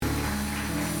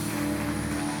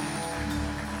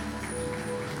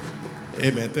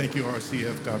Amen. Thank you,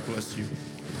 RCF. God bless you.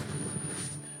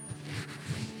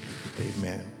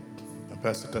 Amen. And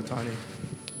Pastor Katani,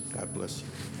 God bless you.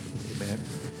 Amen.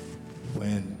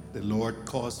 When the Lord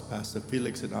caused Pastor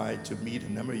Felix and I to meet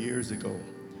a number of years ago,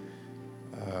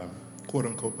 quote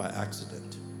unquote, by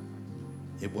accident,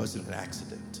 it wasn't an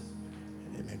accident.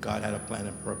 Amen. God had a plan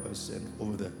and purpose, and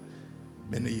over the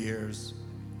many years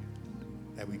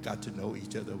that we got to know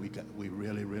each other, we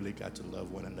really, really got to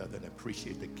love one another and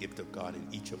appreciate the gift of God in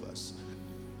each of us.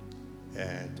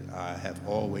 And I have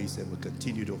always and will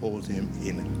continue to hold him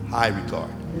in high regard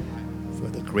for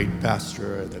the great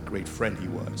pastor, the great friend he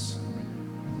was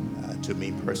to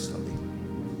me personally.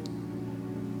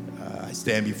 I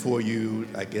stand before you,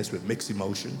 I guess, with mixed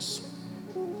emotions.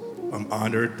 I'm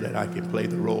honored that I can play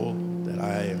the role that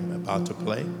I am about to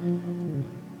play.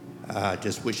 I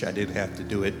just wish I didn't have to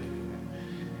do it,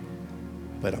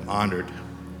 but I'm honored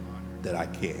that I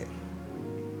can.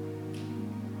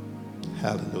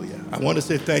 Hallelujah. I want to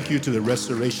say thank you to the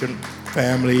Restoration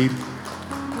family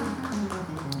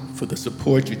for the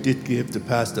support you did give to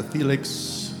Pastor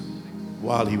Felix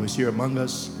while he was here among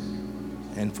us,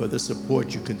 and for the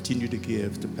support you continue to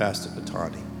give to Pastor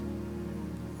Batani.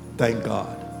 Thank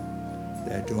God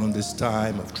that during this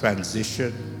time of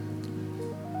transition,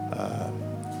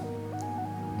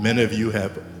 many of you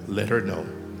have let her know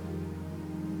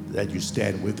that you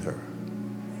stand with her.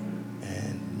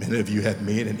 And many of you have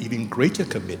made an even greater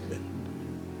commitment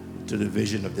to the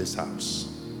vision of this house.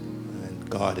 And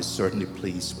God is certainly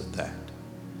pleased with that.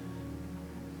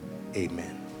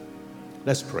 Amen.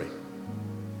 Let's pray.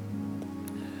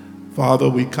 Father,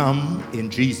 we come in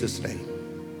Jesus' name,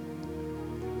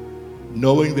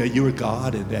 knowing that you are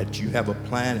God and that you have a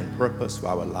plan and purpose for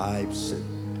our lives,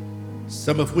 and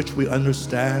some of which we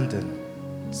understand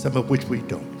and some of which we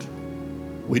don't.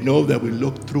 We know that we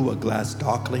look through a glass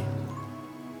darkly,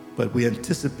 but we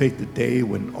anticipate the day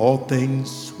when all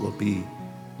things will be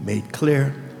made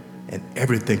clear and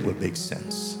everything will make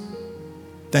sense.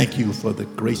 Thank you for the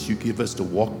grace you give us to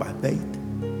walk by faith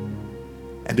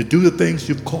and to do the things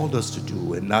you've called us to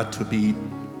do, and not to be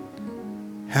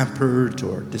hampered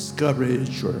or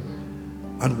discouraged or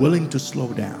unwilling to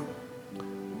slow down.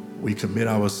 We commit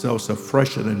ourselves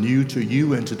afresh and anew to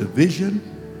you and to the vision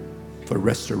for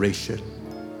restoration.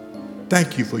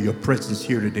 Thank you for your presence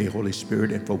here today, Holy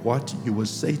Spirit, and for what you will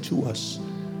say to us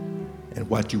and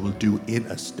what you will do in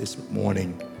us this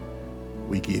morning.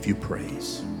 We give you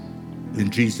praise. In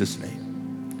Jesus' name,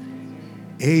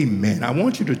 amen. I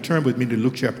want you to turn with me to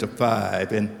Luke chapter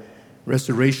 5. And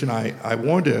Restoration, I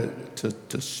want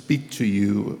to speak to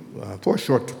you for a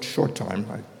short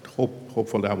time.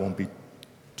 Hopefully I won't be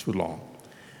too long.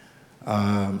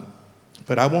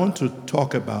 But I want to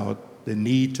talk about the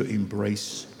need to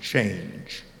embrace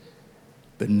change.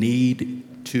 The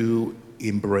need to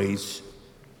embrace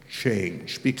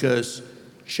change, because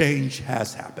change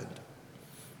has happened.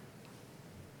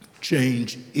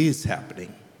 Change is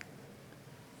happening,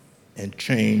 and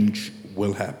change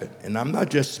will happen. And I'm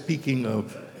not just speaking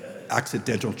of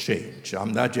accidental change.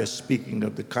 I'm not just speaking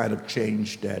of the kind of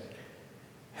change that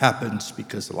happens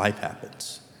because life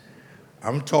happens.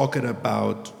 I'm talking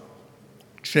about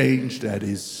change that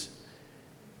is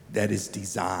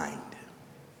designed,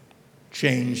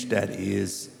 change that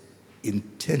is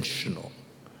intentional.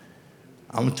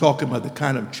 I'm talking about the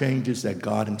kind of changes that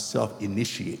God himself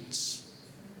initiates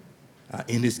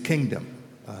in his kingdom,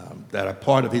 that are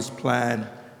part of his plan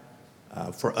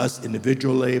for us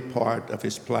individually, part of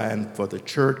his plan for the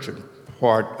church, and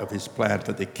part of his plan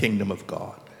for the kingdom of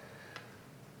God.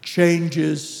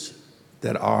 Changes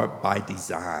that are by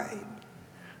design,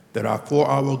 that are for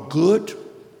our good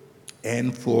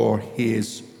and for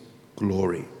his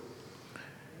glory.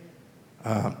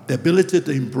 The ability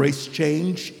to embrace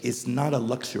change is not a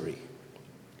luxury.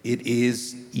 It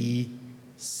is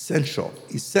essential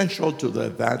to the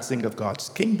advancing of God's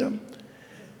kingdom,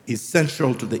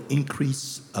 essential to the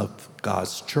increase of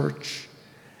God's church,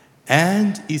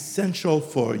 and essential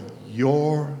for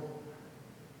your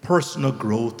personal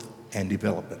growth and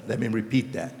development. Let me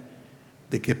repeat that.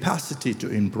 The capacity to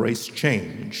embrace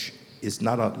change is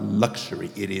not a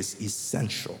luxury, it is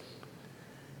essential.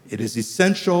 It is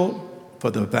essential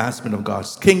for the advancement of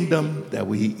God's kingdom that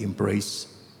we embrace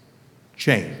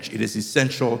change. It is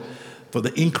essential for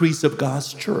the increase of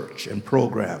God's church and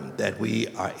program that we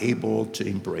are able to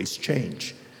embrace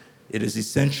change. It is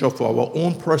essential for our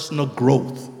own personal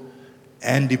growth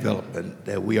and development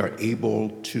that we are able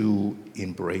to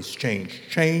embrace change.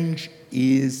 Change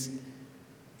is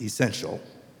essential,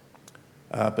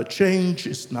 but change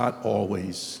is not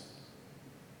always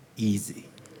easy.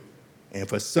 And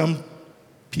for some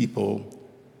people,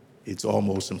 it's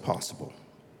almost impossible.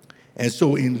 And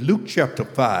so in Luke chapter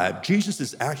 5, Jesus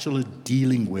is actually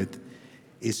dealing with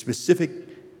a specific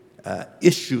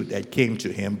issue that came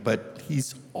to him, but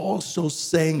he's also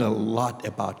saying a lot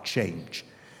about change.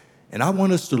 And I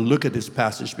want us to look at this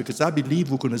passage because I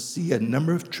believe we're going to see a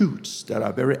number of truths that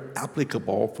are very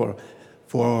applicable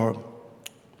for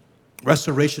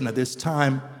restoration at this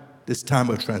time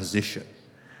of transition.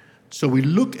 So we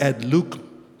look at Luke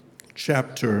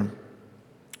chapter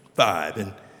 5,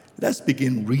 and let's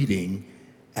begin reading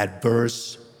at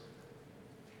verse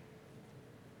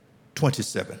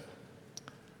 27.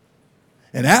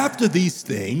 And after these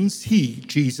things, he,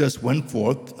 Jesus, went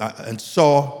forth and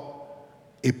saw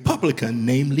a publican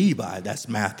named Levi, that's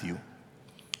Matthew,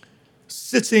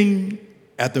 sitting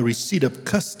at the receipt of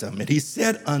custom. And he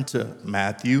said unto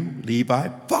Matthew, Levi,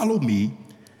 follow me.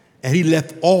 And he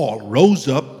left all, rose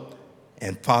up,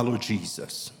 and followed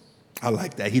Jesus. I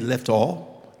like that. He left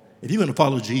all. If you're going to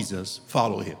follow Jesus,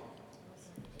 follow him.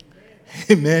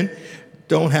 Amen.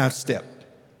 Don't have step.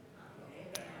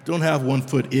 Don't have 1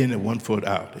 foot in and 1 foot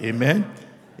out. Amen.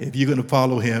 If you're going to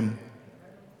follow him,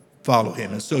 follow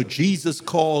him. And so Jesus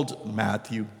called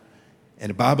Matthew,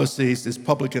 and the Bible says this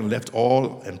publican left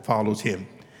all and followed him.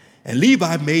 And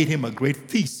Levi made him a great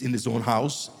feast in his own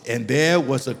house, and there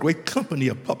was a great company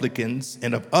of publicans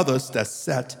and of others that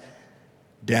sat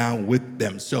down with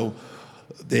them. So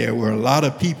there were a lot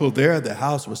of people there. The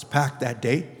house was packed that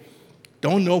day.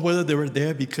 Don't know whether they were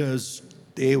there because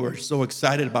they were so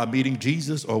excited about meeting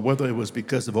Jesus or whether it was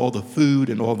because of all the food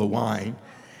and all the wine.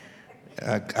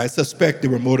 I suspect they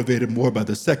were motivated more by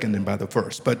the second than by the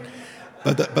first. But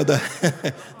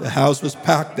the house was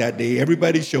packed that day.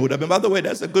 Everybody showed up. And by the way,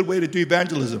 that's a good way to do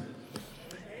evangelism.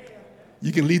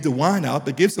 You can leave the wine out,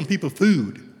 but give some people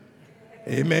food.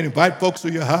 Amen. Invite folks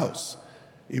to your house.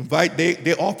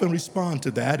 They often respond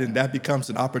to that, and that becomes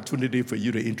an opportunity for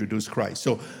you to introduce Christ.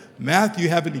 So Matthew,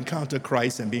 having encountered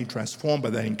Christ and being transformed by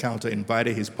that encounter,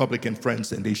 invited his publican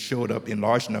friends, and they showed up in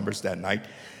large numbers that night.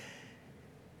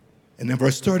 And then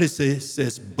verse 30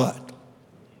 says, but.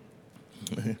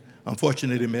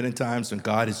 Unfortunately, many times when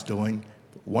God is doing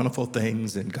wonderful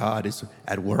things and God is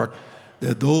at work,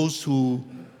 there are those who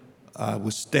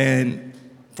will stand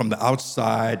from the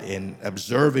outside and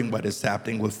observing what is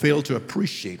happening will fail to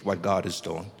appreciate what God is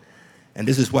doing. And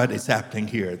this is what is happening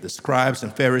here. The scribes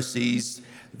and Pharisees,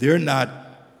 they're not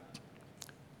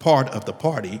part of the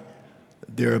party.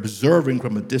 They're observing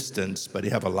from a distance, but they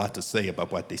have a lot to say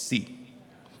about what they see.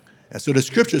 And so the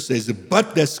scripture says,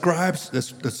 but the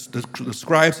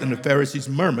scribes and the Pharisees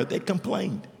murmured, they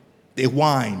complained, they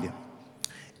whined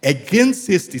against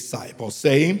his disciples,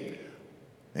 saying,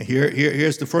 and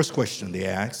here's the first question they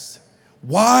asked,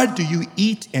 why do you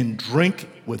eat and drink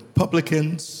with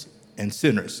publicans and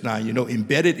sinners? Now,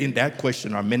 embedded in that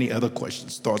question are many other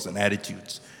questions, thoughts, and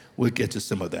attitudes. We'll get to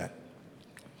some of that.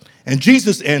 And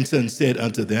Jesus answered and said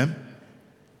unto them,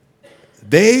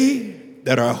 they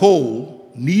that are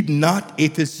whole need not a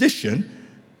physician,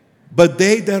 but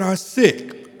they that are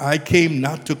sick. I came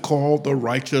not to call the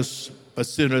righteous, but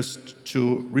sinners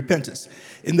to repentance.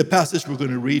 In the passage we're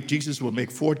going to read, Jesus will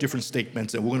make 4 different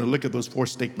statements, and we're going to look at those 4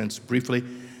 statements briefly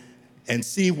and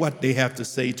see what they have to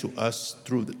say to us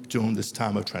during this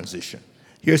time of transition.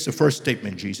 Here's the first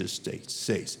statement Jesus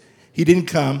says. He didn't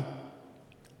come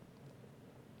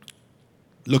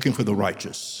looking for the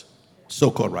righteous,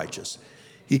 so-called righteous.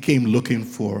 He came looking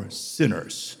for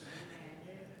sinners.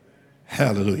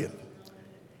 Hallelujah.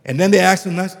 And then they asked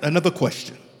another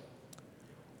question.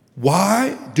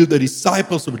 Why do the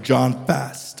disciples of John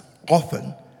fast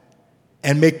often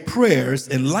and make prayers,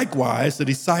 and likewise the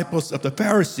disciples of the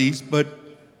Pharisees, but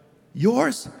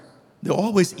yours, they're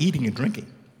always eating and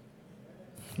drinking?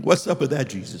 What's up with that,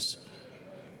 Jesus?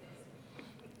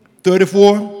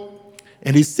 34,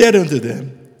 and he said unto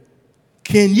them,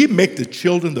 can ye make the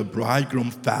children the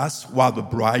bridegroom fast while the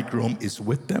bridegroom is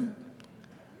with them?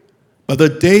 But the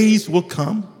days will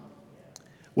come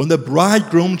when the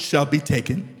bridegroom shall be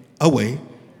taken away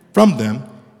from them,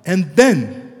 and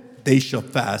then they shall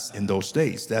fast in those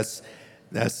days. That's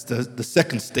the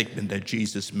second statement that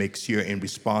Jesus makes here in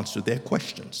response to their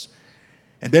questions.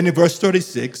 And then in verse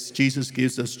 36, Jesus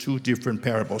gives us 2 different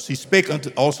parables. He spake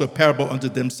also a parable unto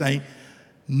them, saying,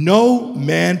 no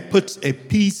man puts a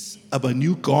piece of a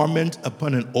new garment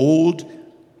upon an old.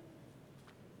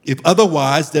 If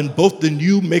otherwise, then both the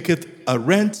new maketh a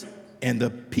rent, and the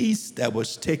piece that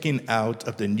was taken out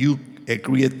of the new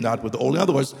agreeth not with the old. In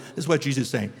other words, this is what Jesus is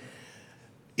saying.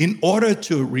 In order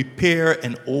to repair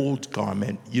an old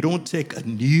garment, you don't take a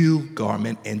new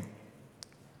garment and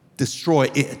destroy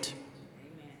it.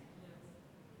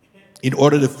 in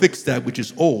order to fix that which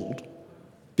is old,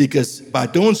 because by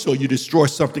doing so, you destroy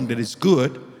something that is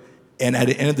good, and at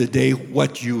the end of the day,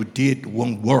 what you did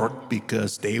won't work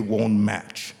because they won't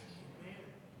match.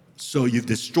 So you've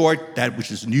destroyed that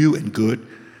which is new and good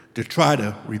to try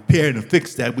to repair and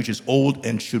fix that which is old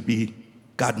and should be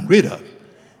gotten rid of.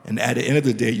 And at the end of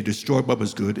the day, you destroyed what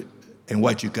was good, and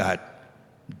what you got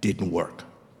didn't work.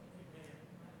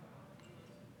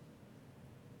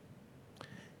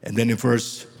 And then in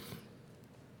verse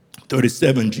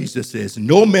 37, Jesus says,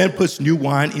 "No man puts new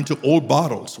wine into old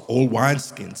bottles, old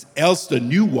wineskins, else the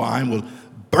new wine will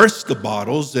burst the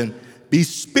bottles and be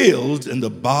spilled, and the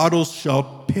bottles shall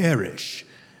perish.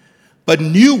 But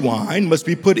new wine must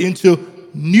be put into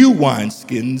new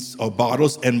wineskins or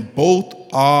bottles, and both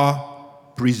are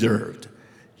preserved."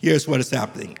 Here's what is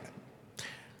happening.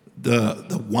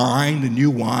 The wine, the new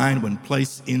wine, when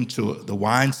placed into the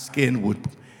wineskin, would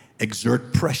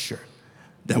exert pressure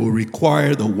that will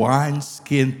require the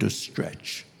wineskin to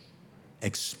stretch,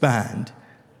 expand,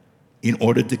 in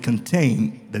order to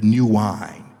contain the new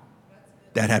wine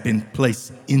that had been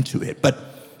placed into it. But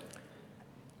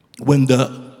when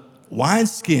the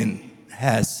wineskin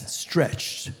has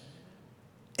stretched,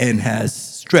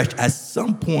 at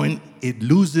some point it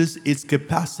loses its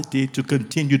capacity to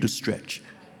continue to stretch.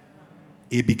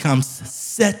 It becomes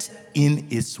set in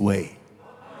its way.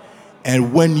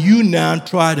 And when you now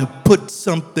try to put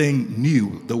something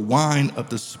new, the wine of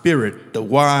the Spirit, the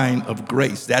wine of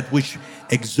grace, that which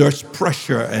exerts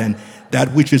pressure and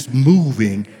that which is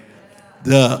moving,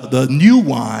 the new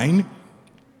wine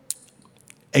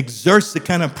exerts the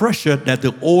kind of pressure that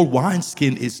the old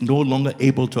wineskin is no longer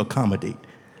able to accommodate.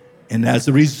 And as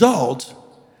a result,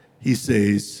 he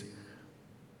says,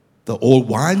 the old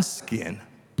wineskin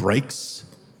breaks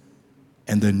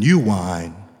and the new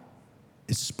wine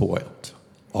is spoiled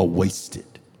or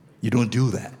wasted. You don't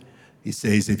do that. He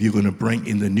says, if you're going to bring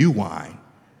in the new wine,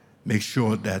 make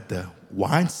sure that the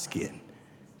wineskin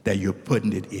that you're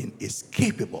putting it in is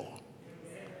capable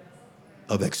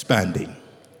of expanding.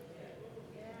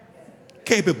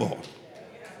 Capable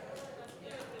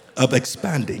of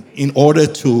expanding in order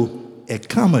to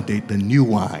accommodate the new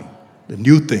wine, the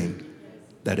new thing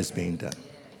that is being done.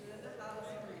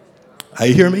 Are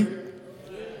you hearing me?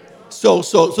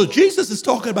 So Jesus is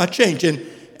talking about change,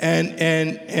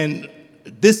 and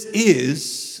this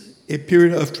is a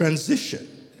period of transition.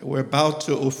 We're about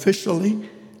to officially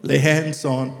lay hands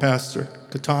on Pastor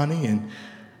Katani and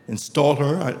install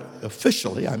her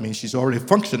officially. I mean, she's already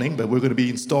functioning, but we're going to be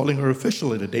installing her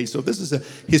officially today. So this is a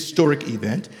historic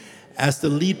event. As the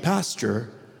lead pastor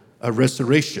of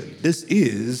Restoration, this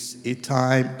is a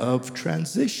time of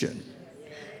transition.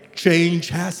 Change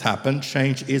has happened,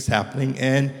 change is happening,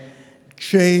 and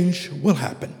change will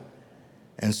happen.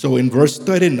 And so in verse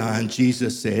 39,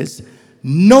 Jesus says,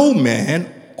 "No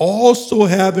man also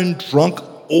having drunk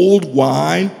old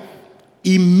wine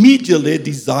immediately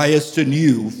desires the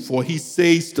new, for he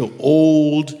says the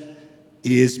old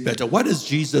is better." What is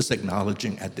Jesus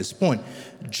acknowledging at this point?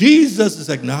 Jesus is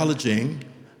acknowledging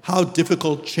how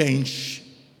difficult change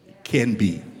can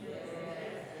be.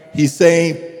 He's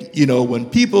saying, when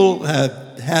people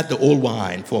have had the old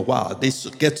wine for a while, they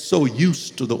get so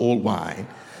used to the old wine.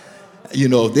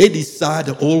 They decide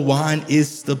the old wine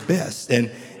is the best.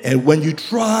 And when you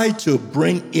try to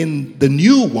bring in the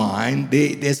new wine,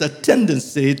 there's a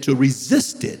tendency to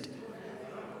resist it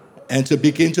and to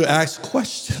begin to ask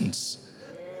questions.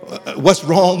 What's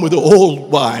wrong with the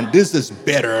old wine? This is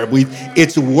better.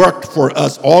 It's worked for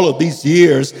us all of these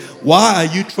years. Why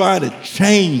are you trying to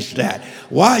change that?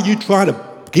 Why are you trying to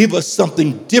give us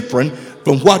something different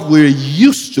from what we're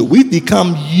used to? We've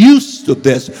become used to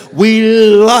this. We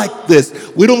like this.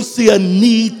 We don't see a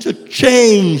need to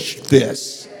change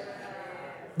this.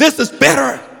 This is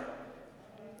better.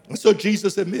 And so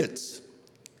Jesus admits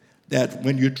that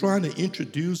when you're trying to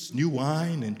introduce new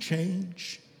wine and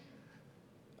change,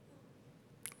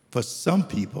 for some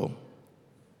people,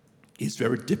 it's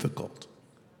very difficult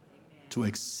to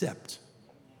accept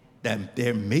that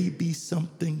there may be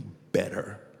something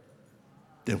better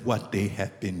than what they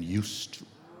have been used to.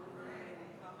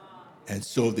 And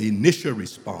so the initial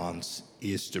response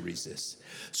is to resist.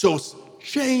 So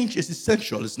change is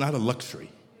essential. It's not a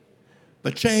luxury.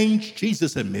 But change,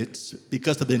 Jesus admits,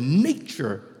 because of the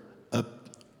nature of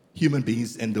human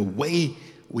beings and the way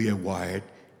we are wired,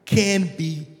 can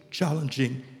be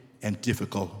challenging and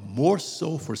difficult, more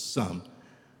so for some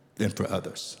than for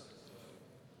others.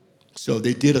 So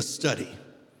they did a study,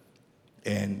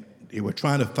 and they were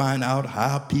trying to find out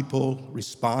how people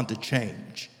respond to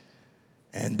change.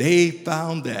 And they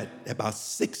found that about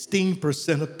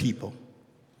 16% of people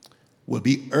will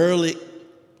be early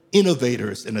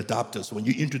innovators and adopters. When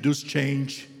you introduce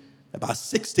change, about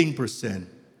 16%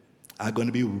 are going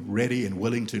to be ready and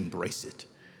willing to embrace it.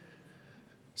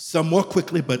 Some more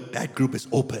quickly, but that group is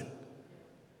open.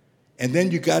 And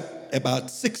then you got about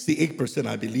 68%,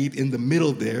 I believe, in the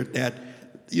middle there that,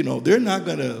 they're not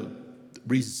going to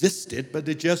resist it, but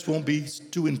they just won't be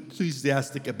too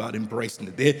enthusiastic about embracing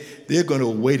it. They're going to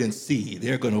wait and see.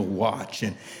 They're going to watch.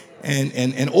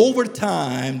 And over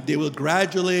time, they will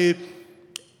gradually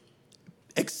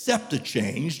accept the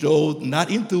change, though not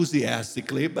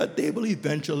enthusiastically, but they will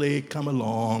eventually come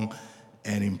along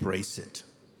and embrace it.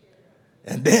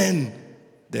 And then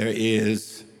there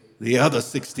is the other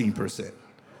 16%.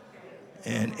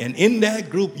 And in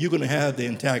that group, you're going to have the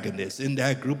antagonists. In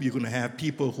that group, you're going to have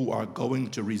people who are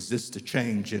going to resist the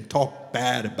change and talk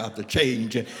bad about the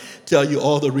change and tell you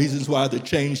all the reasons why the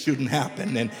change shouldn't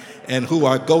happen, and who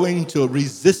are going to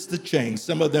resist the change.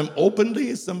 Some of them openly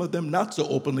and some of them not so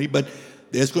openly, but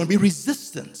there's going to be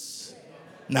resistance.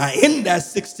 Now, in that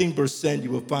 16%,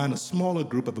 you will find a smaller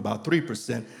group of about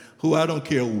 3% who, I don't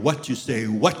care what you say,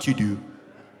 what you do,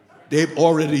 they've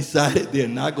already decided they're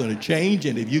not going to change,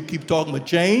 and if you keep talking about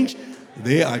change,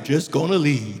 they are just going to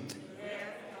leave.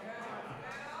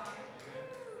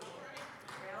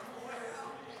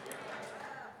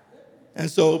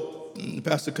 And so,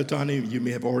 Pastor Katani, you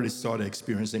may have already started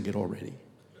experiencing it already.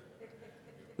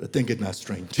 But think it not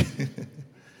strange.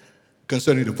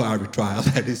 Concerning the fiery trial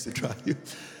that is to try you.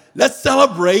 Let's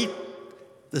celebrate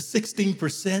the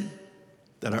 16%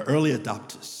 that are early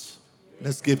adopters.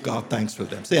 Let's give God thanks for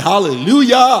them. Say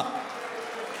hallelujah.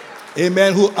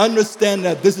 Amen. Who understand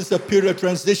that this is a period of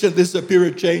transition, this is a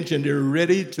period of change, and they're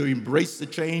ready to embrace the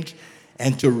change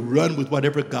and to run with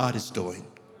whatever God is doing.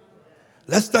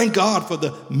 Let's thank God for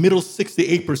the middle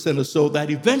 68% or so that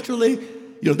eventually,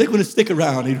 they're going to stick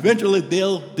around. Eventually,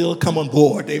 they'll come on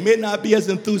board. They may not be as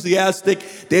enthusiastic.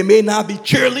 They may not be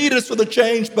cheerleaders for the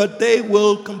change, but they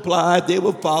will comply. They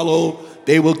will follow.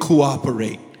 They will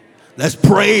cooperate. Let's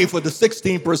pray for the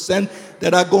 16%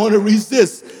 that are going to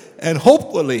resist. And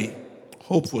hopefully,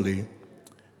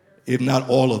 if not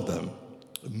all of them,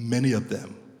 many of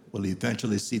them will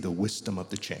eventually see the wisdom of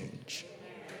the change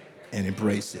and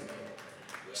embrace it.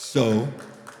 So,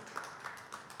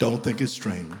 don't think it's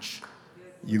strange.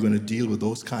 You're going to deal with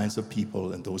those kinds of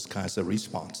people and those kinds of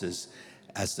responses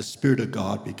as the Spirit of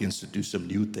God begins to do some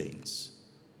new things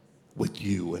with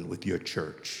you and with your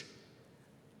church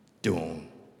during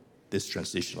this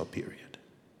transitional period.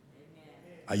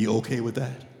 Are you okay with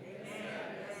that?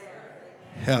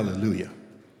 Hallelujah.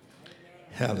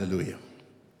 Hallelujah.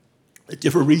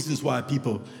 Different reasons why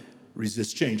people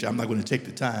resist change. I'm not going to take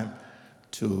the time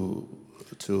to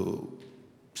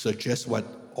suggest what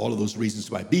all of those reasons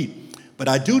might be. But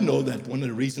I do know that one of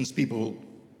the reasons people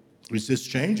resist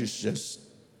change is just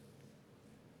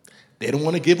they don't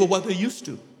want to give up what they're used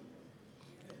to.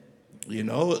 They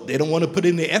don't want to put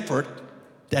in the effort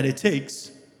that it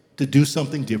takes to do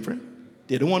something different.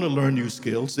 They don't want to learn new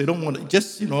skills. They don't want to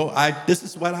this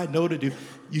is what I know to do.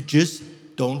 You just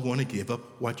don't want to give up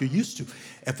what you're used to.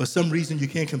 And for some reason, you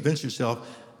can't convince yourself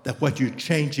that what you're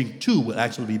changing to will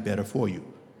actually be better for you.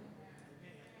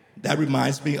 That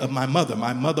reminds me of my mother.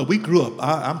 My mother, we grew up,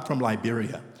 I'm from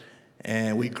Liberia,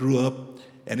 and we grew up,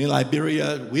 and in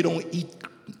Liberia, we don't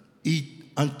eat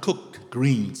uncooked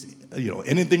greens.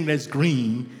 Anything that's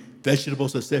green,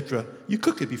 vegetables, etc., you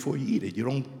cook it before you eat it. You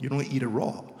don't eat it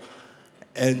raw.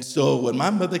 And so when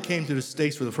my mother came to the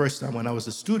States for the first time when I was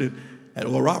a student at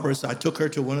Oral Roberts, I took her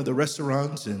to one of the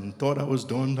restaurants and thought I was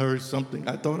doing her something.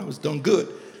 I thought I was doing good.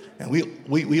 And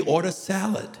we ordered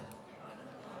salad.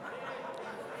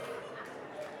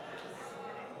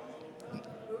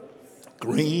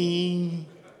 Green,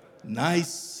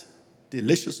 nice,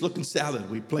 delicious looking salad.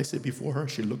 We placed it before her.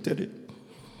 She looked at it.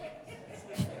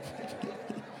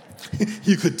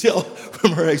 You could tell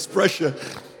from her expression,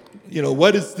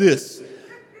 what is this?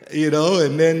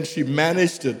 And then she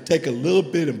managed to take a little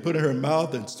bit and put it in her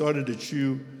mouth and started to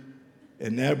chew.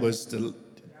 And that was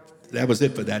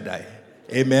it for that day.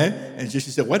 Amen. And she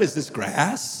said, "What is this,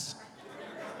 grass?"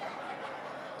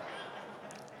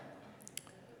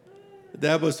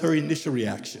 That was her initial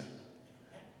reaction.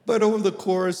 But over the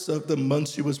course of the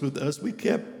months she was with us, we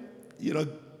kept,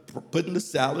 putting the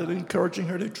salad, encouraging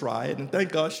her to try it. And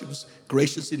thank God she was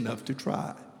gracious enough to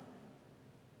try.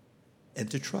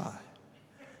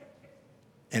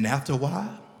 And after a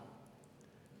while,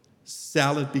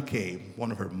 salad became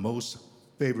one of her most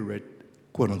favorite,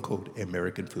 quote unquote,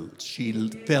 American foods. She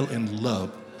fell in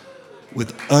love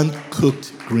with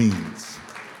uncooked greens.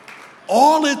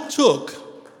 All it took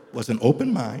was an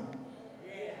open mind,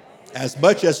 As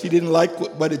much as she didn't like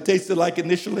what it tasted like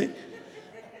initially,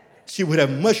 she would have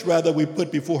much rather we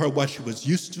put before her what she was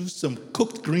used to, some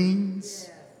cooked greens.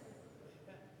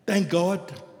 Thank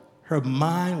God her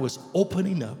mind was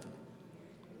opening up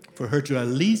for her to at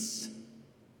least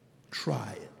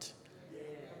try it.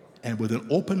 And with an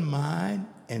open mind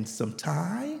and some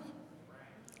time,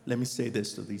 let me say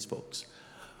this to these folks.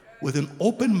 With an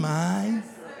open mind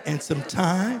and some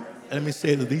time, let me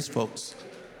say to these folks,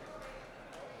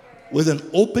 with an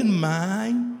open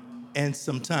mind and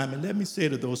some time, and let me say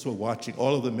to those who are watching,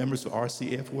 all of the members of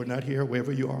RCF who are not here,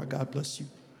 wherever you are, God bless you.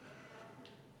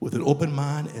 With an open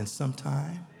mind and some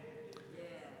time,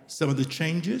 some of the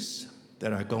changes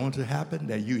that are going to happen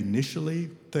that you initially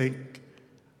think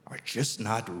are just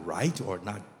not right or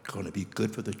not going to be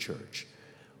good for the church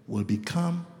will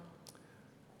become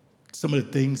some of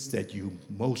the things that you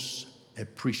most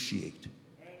appreciate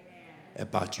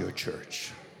about your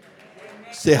church.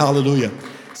 Say hallelujah.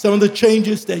 Some of the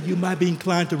changes that you might be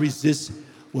inclined to resist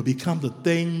will become the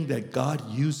thing that God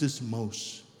uses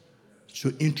most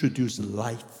to introduce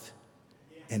life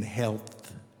and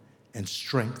health and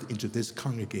strength into this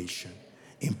congregation,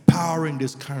 empowering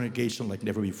this congregation like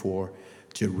never before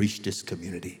to reach this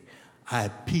community. I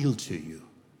appeal to you,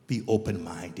 be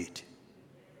open-minded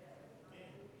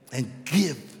and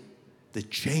give the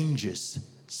changes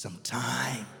some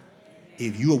time.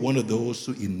 If you are one of those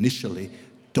who initially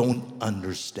don't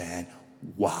understand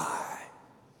why.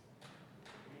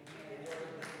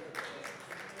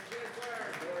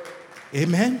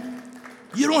 Amen?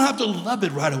 You don't have to love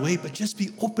it right away, but just be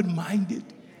open-minded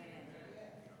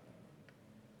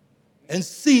and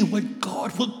see what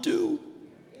God will do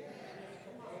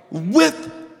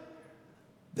with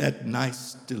that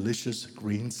nice, delicious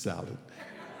green salad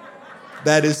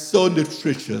that is so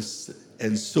nutritious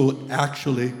and so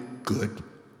actually good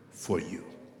for you.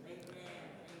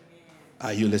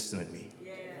 Are you listening to me?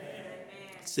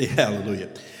 Say hallelujah.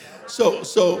 So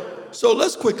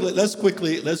let's quickly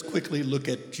look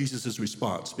at Jesus'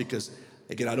 response, because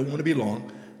again, I don't want to be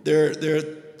long. There are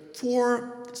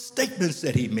 4 statements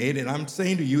that he made, and I'm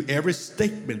saying to you, every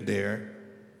statement there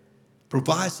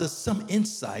provides us some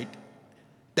insight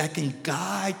that can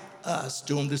guide us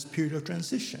during this period of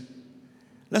transition.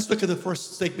 Let's look at the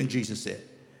first statement Jesus said,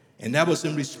 and that was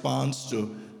in response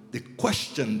to the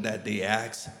question that they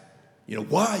asked,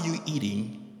 why are you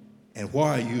eating and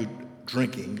why are you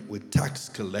drinking with tax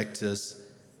collectors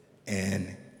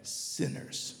and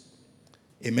sinners?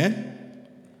 Amen?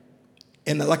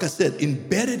 And like I said,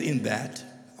 embedded in that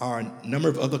are a number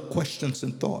of other questions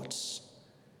and thoughts.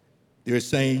 They're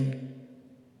saying,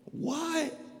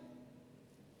 why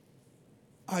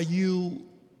are you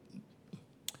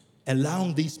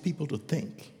allowing these people to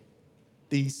think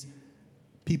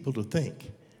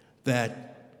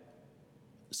that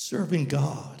serving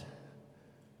God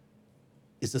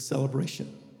is a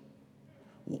celebration?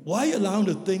 Why are you allowing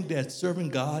them to think that serving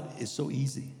God is so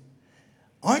easy?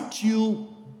 Aren't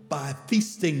you, by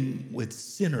feasting with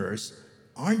sinners,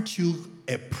 aren't you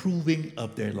approving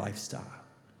of their lifestyle?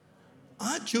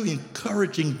 Aren't you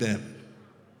encouraging them?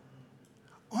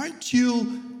 Aren't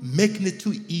you making it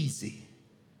too easy?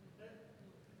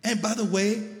 And by the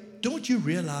way, don't you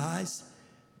realize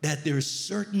that there are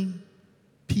certain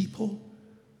people,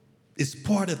 it's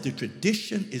part of the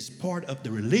tradition, it's part of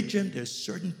the religion, there's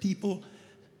certain people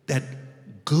that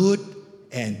good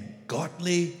and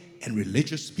godly and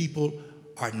religious people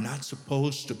are not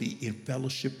supposed to be in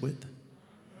fellowship with?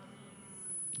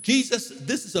 Jesus,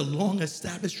 this is a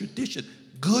long-established tradition.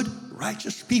 Good,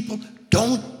 righteous people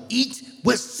don't eat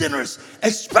with sinners,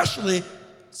 especially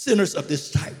sinners of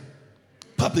this type,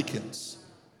 publicans.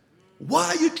 Why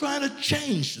are you trying to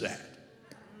change that?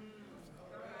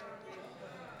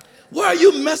 Why are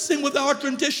you messing with our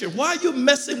tradition? Why are you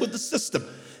messing with the system?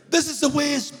 This is the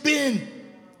way it's been.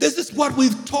 This is what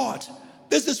we've taught.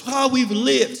 This is how we've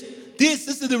lived. This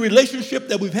is the relationship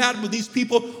that we've had with these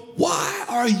people. Why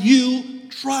are you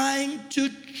trying to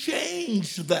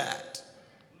change that?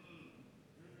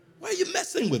 Why are you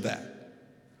messing with that?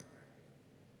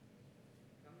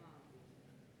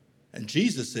 And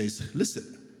Jesus says,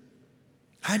 listen,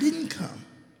 I didn't come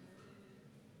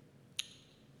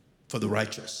for the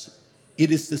righteous. It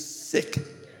is the sick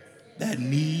that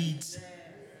needs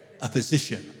a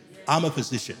physician. I'm a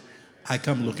physician. I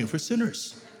come looking for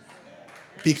sinners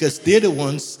because they're the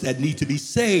ones that need to be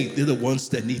saved. They're the ones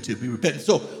that need to be repentant.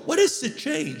 So what is the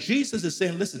change? Jesus is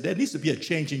saying, listen, there needs to be a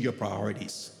change in your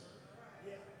priorities.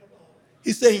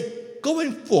 He's saying,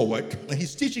 going forward, and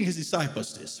he's teaching his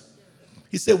disciples this.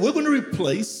 He said, we're going to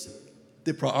replace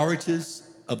the priorities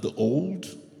of the old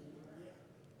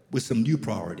with some new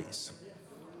priorities.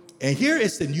 And here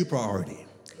is the new priority.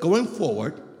 Going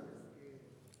forward,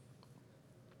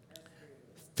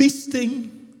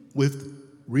 feasting with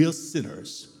real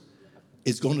sinners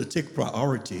is going to take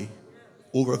priority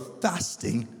over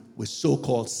fasting with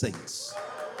so-called saints.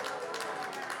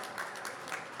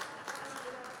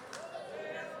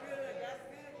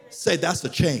 Say that's a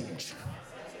change.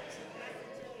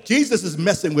 Jesus is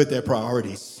messing with their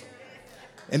priorities.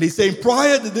 And he's saying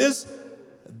prior to this,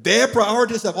 their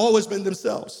priorities have always been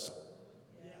themselves.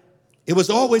 It was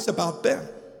always about them.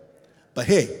 But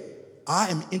hey, I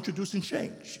am introducing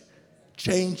change.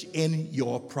 Change in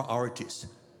your priorities.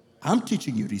 I'm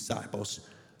teaching you, disciples,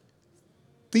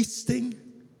 feasting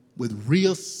with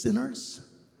real sinners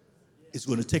is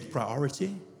going to take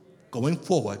priority going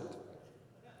forward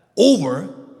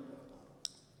over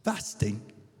fasting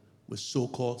with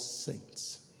so-called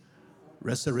saints.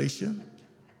 Restoration,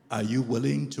 are you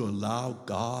willing to allow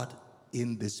God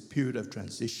in this period of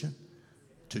transition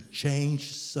to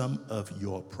change some of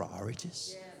your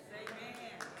priorities?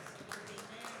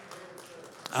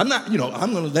 I'm not,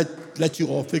 I'm going to let you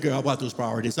all figure out what those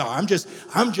priorities are. I'm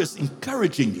just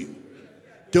encouraging you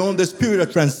during this period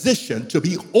of transition to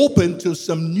be open to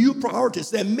some new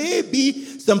priorities. There may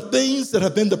be some things that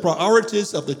have been the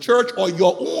priorities of the church or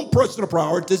your own personal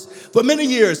priorities for many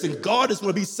years, and God is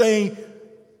going to be saying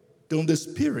during this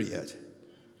period,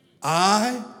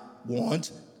 I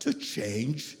want to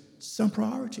change some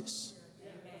priorities.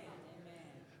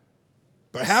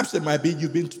 Perhaps it might be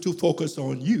you've been too focused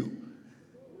on you.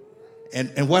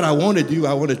 And what I want to do,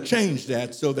 I want to change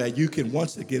that so that you can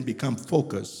once again become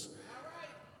focused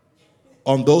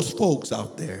on those folks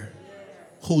out there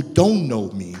who don't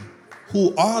know me,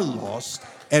 who are lost,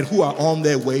 and who are on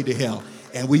their way to hell.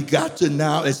 And we got to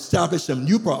now establish some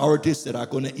new priorities that are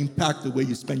going to impact the way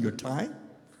you spend your time,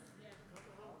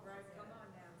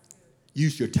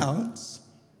 use your talents,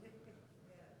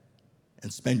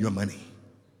 and spend your money.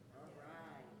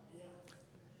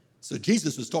 So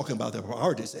Jesus was talking about their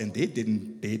priorities, and they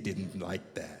didn't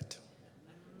like that.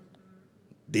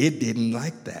 They didn't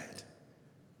like that.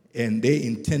 And they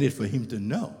intended for him to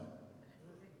know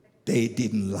they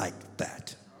didn't like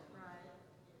that.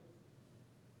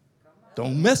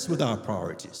 Don't mess with our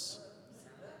priorities.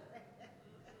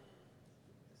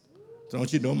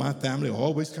 Don't you know my family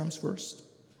always comes first?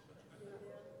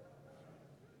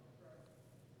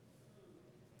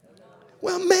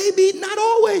 Well, maybe not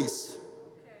always.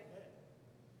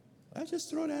 I just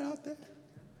throw that out there.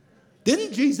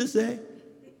 Didn't Jesus say,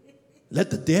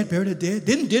 let the dead bury the dead?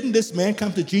 Didn't this man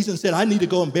come to Jesus and said, I need to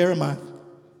go and bury my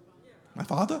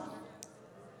father,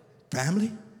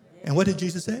 family? And what did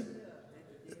Jesus say?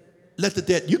 Let the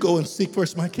dead, you go and seek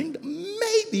first my kingdom.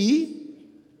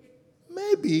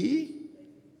 Maybe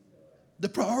the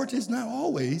priority is not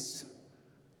always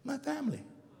my family.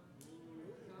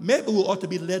 Maybe we ought to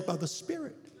be led by the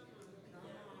Spirit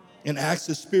and ask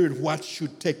the Spirit what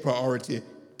should take priority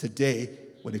today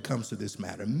when it comes to this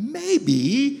matter.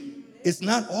 Maybe it's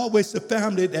not always the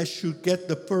family that should get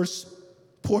the first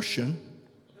portion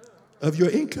of your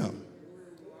income.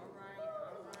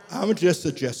 I'm just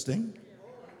suggesting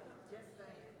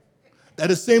that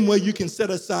the same way you can set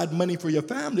aside money for your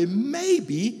family,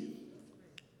 maybe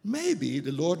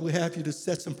the Lord will have you to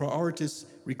set some priorities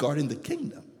regarding the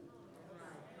kingdom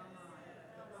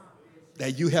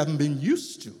that you haven't been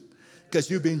used to, because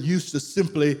you've been used to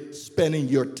simply spending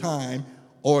your time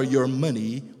or your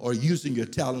money or using your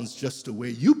talents just the way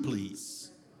you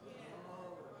please.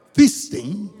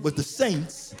 Feasting with the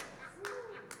saints,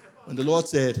 when the Lord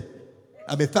said,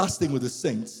 I've been fasting with the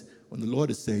saints, when the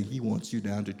Lord is saying he wants you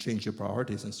now to change your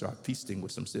priorities and start feasting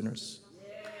with some sinners.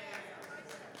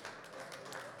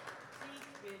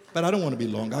 But I don't want to be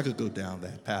long. I could go down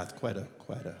that path quite a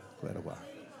while.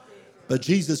 But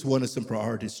Jesus wanted some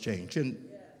priorities changed. And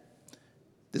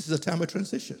this is a time of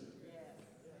transition.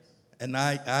 And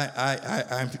I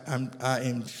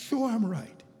am sure I'm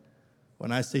right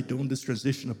when I say during this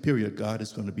transitional period, God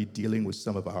is going to be dealing with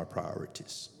some of our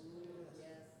priorities.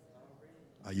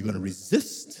 Are you going to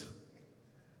resist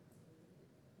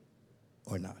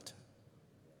or not?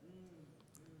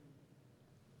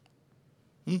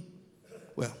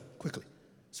 Well, quickly.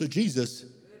 So Jesus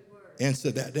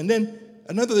answered that. And then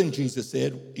another thing Jesus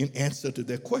said in answer to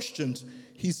their questions,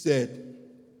 he said,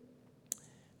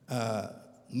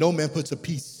 no man puts a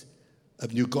piece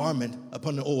of new garment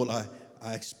upon the old. I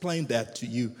explained that to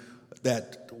you,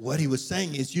 that what he was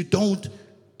saying is you don't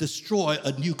destroy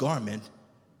a new garment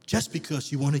just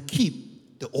because you want to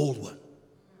keep the old one.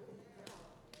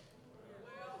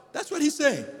 That's what he's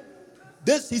saying.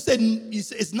 He said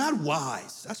it's not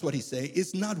wise. That's what he's saying.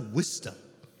 It's not wisdom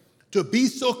to be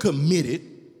so committed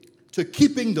to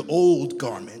keeping the old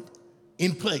garment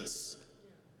in place.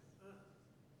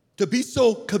 To be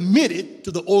so committed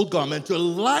to the old garment, to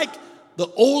like the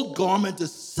old garment to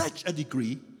such a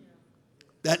degree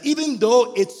that even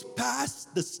though it's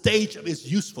past the stage of its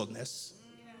usefulness,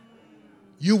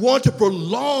 you want to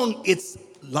prolong its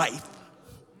life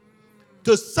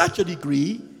to such a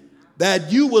degree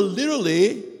that you will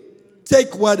literally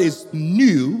take what is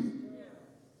new,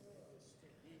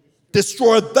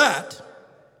 destroy that,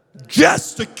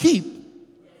 just to keep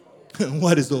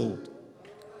what is old.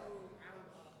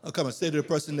 I'll come and say to the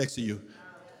person next to you,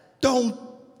 don't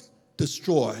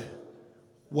destroy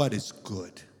what is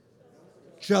good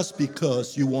just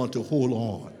because you want to hold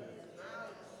on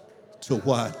to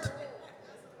what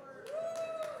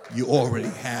you already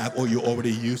have or you're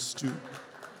already used to.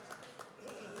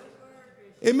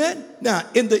 Amen? Now,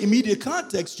 in the immediate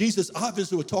context, Jesus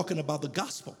obviously was talking about the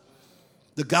gospel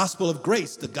of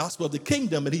grace, the gospel of the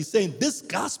kingdom. And he's saying, this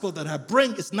gospel that I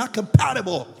bring is not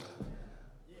compatible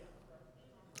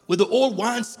with the old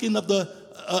wineskin of the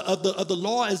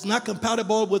law, is not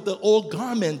compatible with the old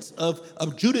garments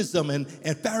of Judaism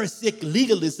and Pharisaic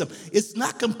legalism. It's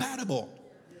not compatible.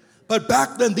 But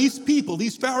back then, these people,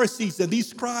 these Pharisees and these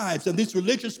scribes and these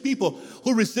religious people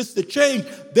who resisted change,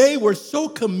 they were so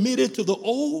committed to the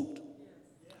old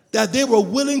that they were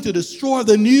willing to destroy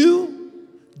the new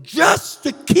just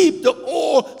to keep the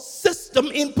old system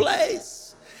in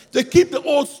place, to keep the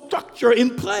old structure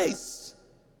in place.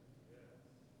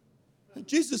 And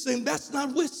Jesus is saying that's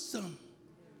not wisdom.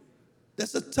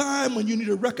 That's a time when you need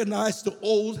to recognize the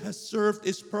old has served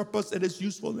its purpose and its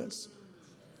usefulness.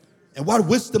 And what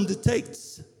wisdom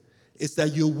dictates is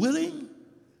that you're willing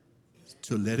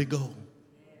to let it go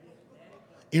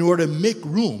in order to make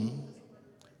room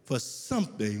for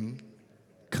something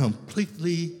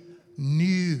completely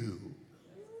new.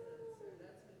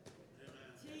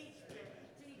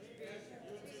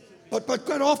 But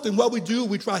quite often what we do,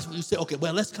 we say, okay,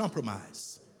 well, let's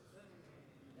compromise.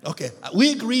 Okay,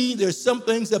 we agree there's some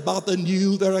things about the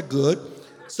new that are good,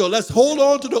 so let's hold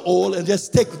on to the old and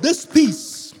just take this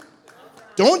piece.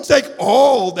 Don't take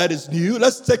all that is new.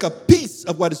 Let's take a piece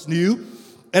of what is new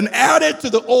and add it to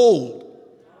the old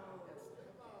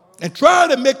and try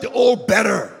to make the old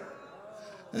better.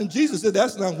 And Jesus said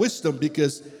that's not wisdom,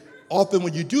 because often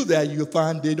when you do that, you'll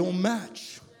find they don't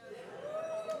match.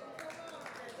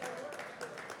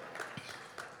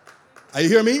 Are you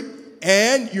hearing me?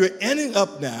 And you're ending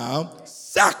up now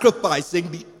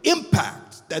sacrificing the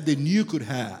impact that the new could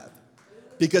have,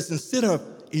 because instead of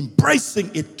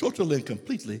embracing it totally and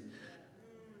completely,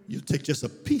 you take just a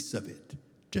piece of it,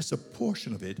 just a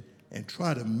portion of it, and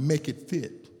try to make it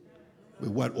fit with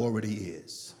what already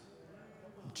is.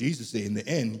 Jesus said, in the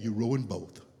end, you ruin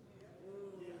both.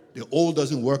 The old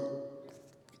doesn't work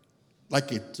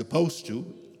like it's supposed to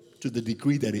the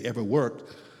degree that it ever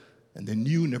worked, and the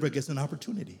new never gets an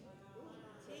opportunity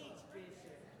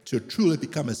to truly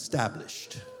become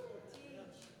established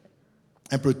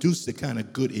and produce the kind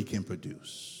of good it can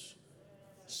produce.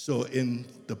 So in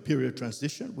the period of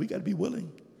transition, we got to be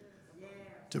willing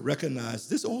to recognize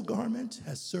this old garment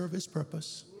has served its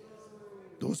purpose.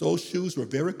 Those old shoes were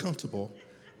very comfortable,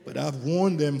 but I've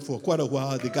worn them for quite a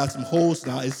while. They got some holes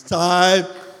now. It's time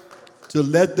to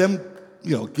let them,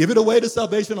 give it away to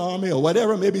Salvation Army or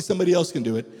whatever. Maybe somebody else can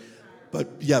do it. But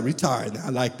yeah, retire now. I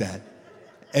like that.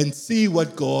 And see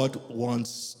what God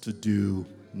wants to do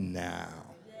now.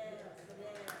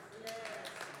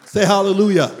 Say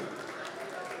hallelujah.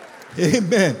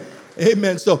 Amen.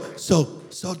 Amen. So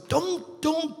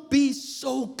don't be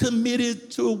so committed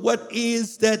to what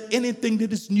is that anything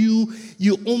that is new,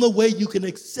 the only way you can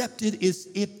accept it is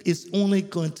if it's only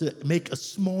going to make a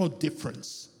small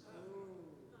difference.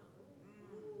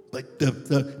 But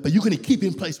you're going to keep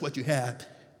in place what you have.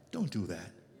 Don't do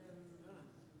that.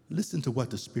 Listen to what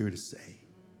the Spirit is saying.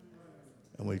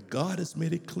 And when God has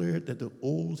made it clear that the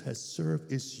old has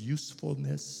served its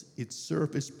usefulness, it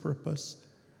served its purpose,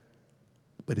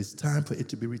 but it's time for it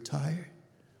to be retired,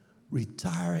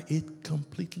 retire it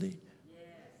completely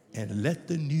and let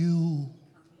the new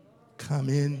come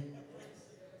in.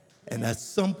 And at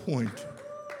some point,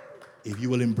 if you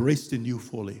will embrace the new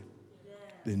fully,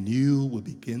 the new will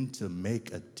begin to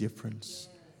make a difference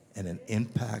and an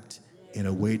impact in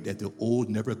a way that the old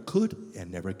never could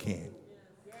and never can.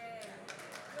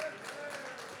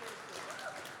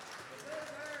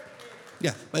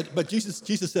 Yeah, but Jesus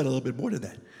said a little bit more than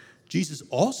that. Jesus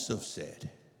also said,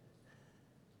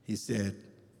 he said,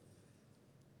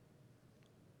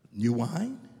 new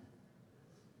wine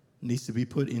needs to be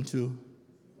put into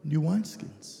new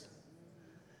wineskins.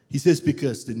 He says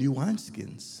because the new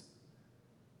wineskins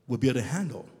will be able to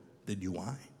handle the new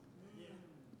wine.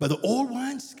 But the old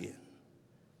wineskin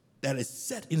that is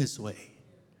set in its way,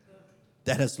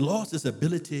 that has lost its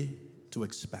ability to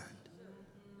expand,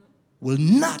 will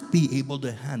not be able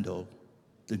to handle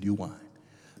the new wine.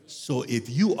 So if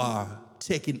you are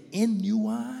taking in new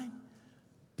wine,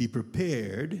 be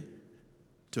prepared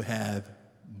to have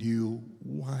new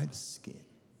wineskin.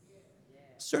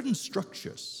 Certain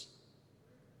structures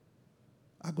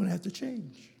are going to have to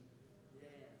change.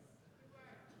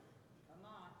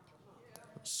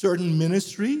 Certain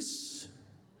ministries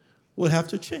will have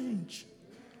to change.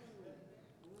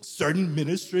 Certain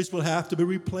ministries will have to be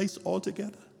replaced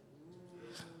altogether.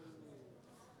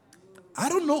 I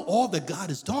don't know all that God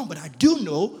has done, but I do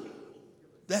know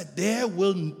that there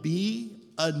will be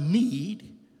a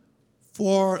need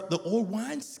for the old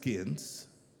wineskins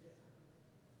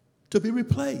to be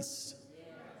replaced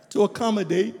to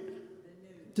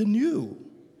accommodate the new.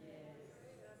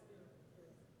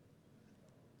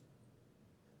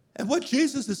 And what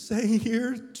Jesus is saying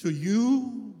here to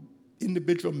you,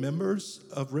 individual members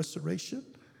of Restoration,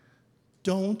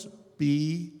 don't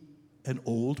be an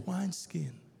old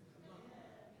wineskin.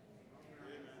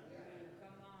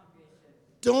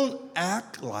 Don't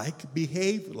act like,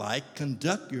 behave like,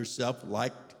 conduct yourself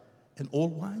like an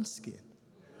old wineskin.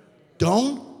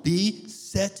 Don't be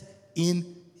set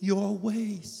in your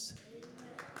ways.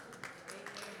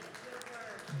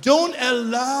 Don't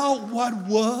allow what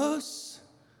was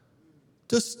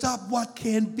to stop what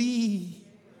can be.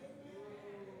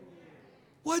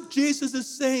 What Jesus is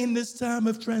saying this time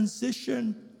of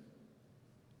transition,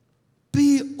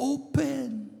 be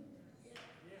open.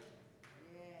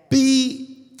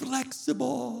 Be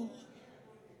flexible.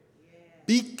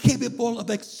 Be capable of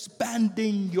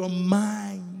expanding your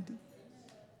mind.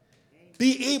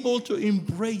 Be able to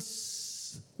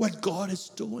embrace what God is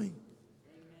doing.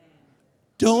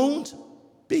 Don't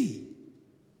be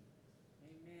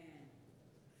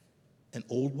an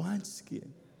old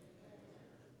wineskin.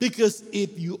 Because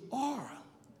if you are,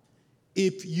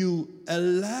 if you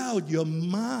allowed your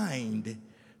mind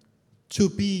to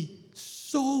be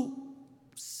so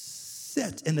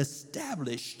set and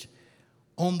established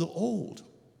on the old,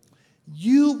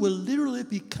 you will literally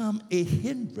become a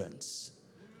hindrance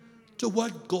to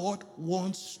what God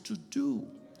wants to do.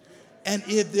 And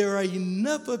if there are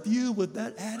enough of you with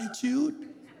that attitude,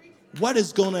 what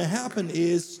is going to happen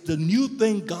is the new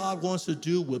thing God wants to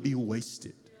do will be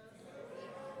wasted.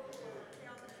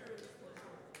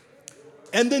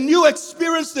 And the new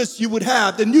experiences you would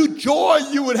have, the new joy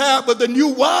you would have, but the new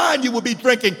wine you would be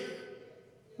drinking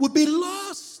would be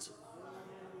lost.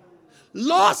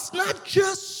 Lost not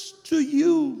just to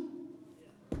you,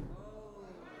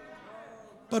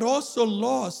 but also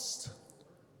lost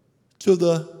to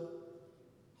the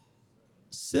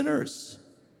sinners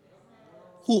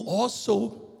who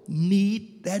also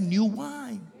need that new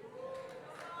wine.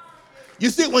 You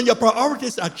see, when your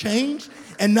priorities are changed,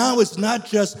 and now it's not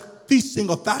just feasting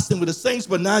or fasting with the saints,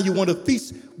 but now you want to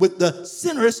feast with the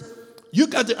sinners, you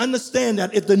got to understand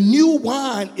that if the new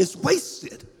wine is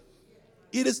wasted,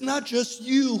 it is not just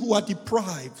you who are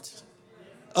deprived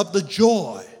of the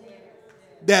joy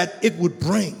that it would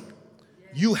bring.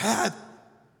 You have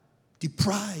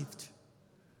deprived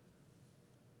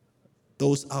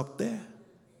those out there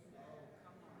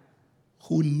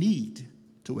who need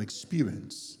to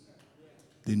experience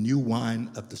the new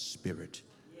wine of the Spirit,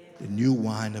 the new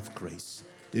wine of grace,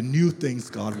 the new things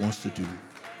God wants to do,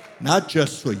 not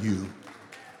just for you,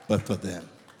 but for them.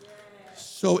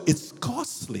 So it's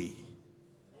costly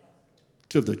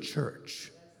to the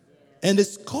church, and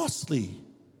it's costly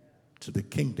to the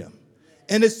kingdom,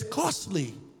 and it's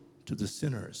costly to the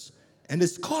sinners, and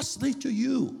it's costly to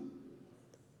you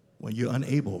when you're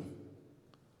unable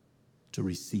to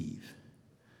receive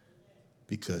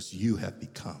because you have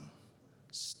become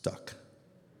stuck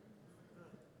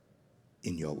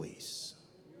in your ways.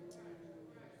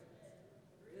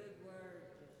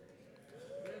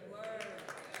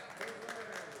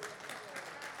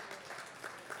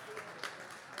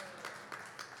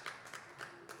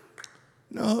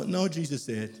 No, Jesus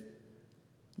said,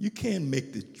 you can't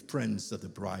make the friends of the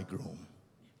bridegroom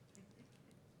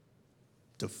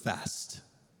to fast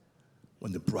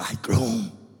when the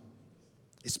bridegroom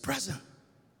is present.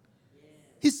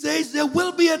 He says there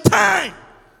will be a time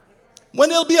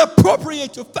when it'll be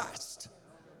appropriate to fast,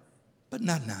 but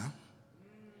not now,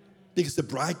 because the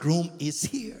bridegroom is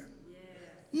here.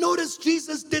 Notice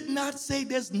Jesus did not say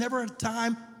there's never a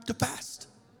time to fast.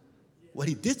 What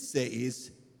he did say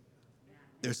is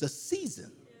there's a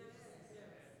season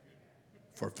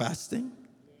for fasting,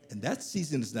 and that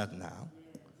season is not now.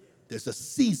 There's a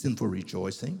season for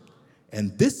rejoicing,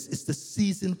 And this is the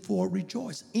season for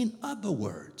rejoice. In other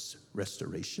words,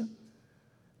 restoration.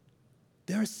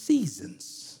 There are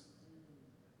seasons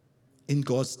in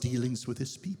God's dealings with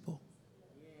his people.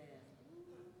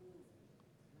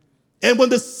 And when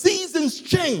the seasons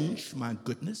change, my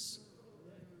goodness,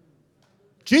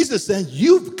 Jesus said,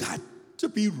 you've got to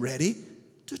be ready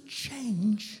to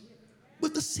change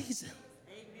with the season.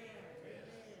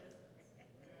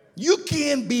 You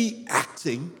can't be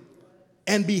acting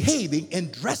and behaving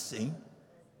and dressing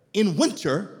in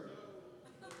winter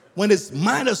when it's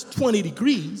minus 20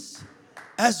 degrees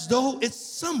as though it's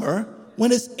summer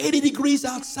when it's 80 degrees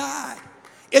outside.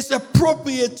 It's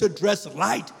appropriate to dress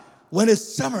light when it's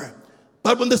summer.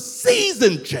 But when the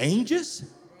season changes,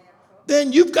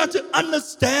 then you've got to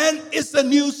understand it's a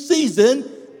new season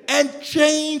and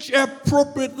change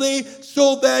appropriately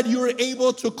so that you're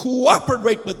able to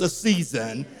cooperate with the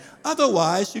season.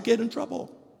 Otherwise, you get in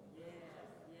trouble.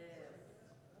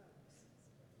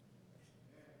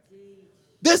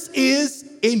 This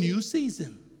is a new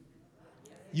season.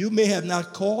 You may have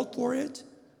not called for it.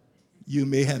 You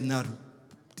may have not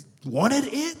wanted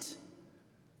it.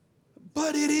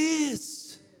 But it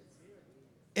is.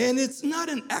 And it's not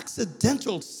an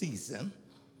accidental season.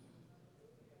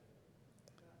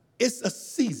 It's a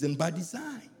season by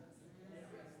design.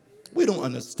 We don't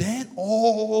understand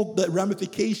all the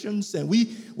ramifications, and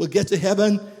we will get to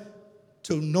heaven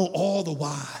to know all the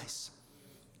whys.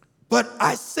 But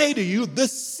I say to you,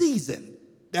 this season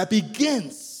that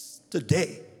begins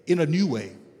today in a new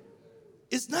way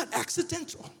is not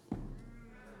accidental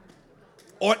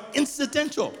or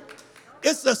incidental.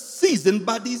 It's a season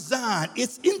by design.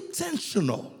 It's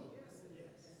intentional.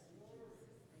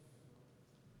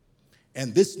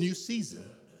 And this new season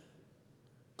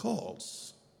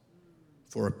calls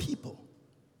for a people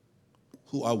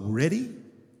who are ready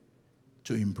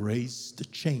to embrace the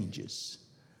changes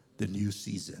the new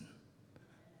season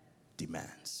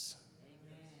demands.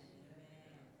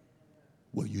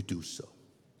 Will you do so?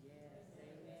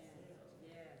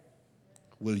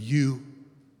 Will you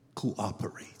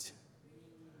cooperate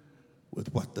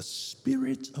with what the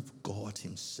Spirit of God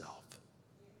himself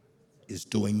is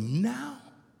doing now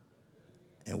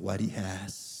and what he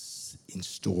has in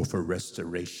store for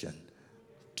restoration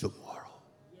tomorrow?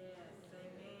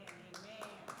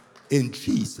 In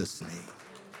Jesus' name.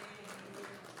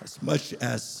 As much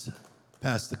as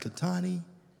Pastor Katani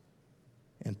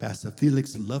and Pastor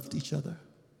Felix loved each other,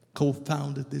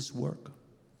 co-founded this work,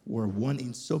 were one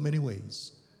in so many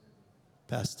ways,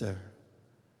 Pastor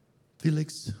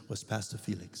Felix was Pastor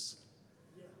Felix.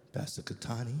 Pastor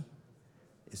Katani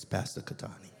is Pastor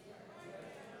Katani.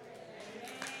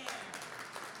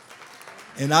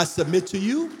 And I submit to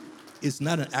you, it's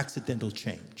not an accidental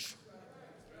change.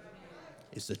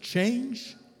 It's a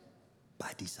change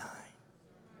by design.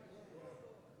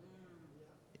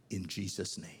 In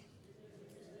Jesus' name.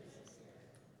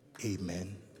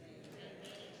 Amen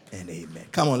and amen.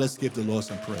 Come on, let's give the Lord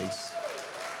some praise.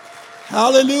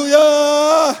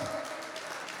 Hallelujah.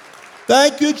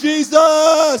 Thank you,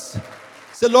 Jesus.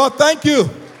 Say, Lord, thank you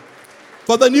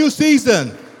for the new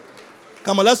season.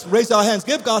 Come on, let's raise our hands.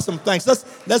 Give God some thanks.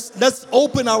 Let's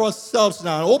open ourselves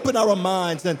now, open our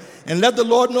minds, and let the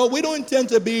Lord know we don't intend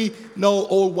to be no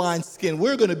old wineskin.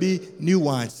 We're going to be new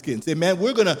wineskins. Amen.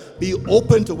 We're going to be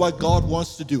open to what God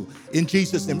wants to do. In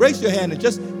Jesus' name, raise your hand and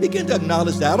just begin to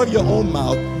acknowledge that out of your own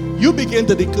mouth. You begin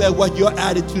to declare what your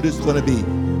attitude is going to be.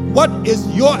 What is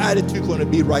your attitude going to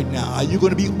be right now? Are you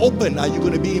going to be open? Are you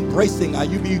going to be embracing? Are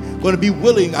you going to be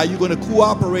willing? Are you going to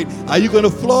cooperate? Are you going to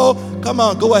flow? Come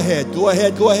on, go ahead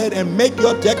and make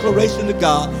your declaration to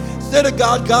God. Say to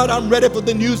God, God, I'm ready for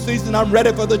the new season. I'm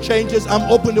ready for the changes.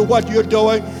 I'm open to what you're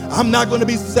doing. I'm not going to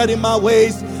be set in my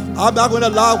ways. I'm not going to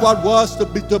allow what was to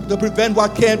prevent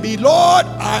what can be. Lord,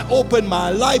 I open my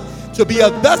life to be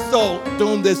a vessel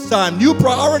during this time. New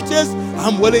priorities,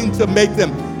 I'm willing to make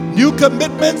them. New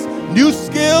commitments, new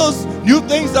skills, new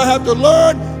things I have to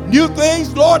learn, new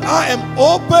things. Lord, I am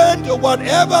open to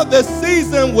whatever the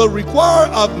season will require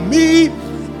of me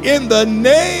in the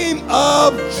name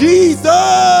of Jesus.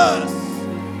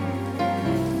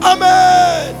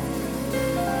 Amen.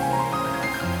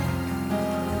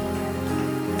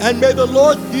 And may the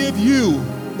Lord give you,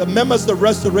 the members of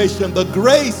Restoration, the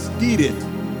grace needed,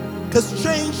 because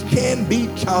change can be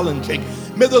challenging.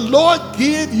 May the Lord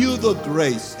give you the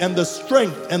grace and the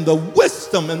strength and the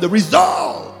wisdom and the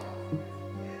resolve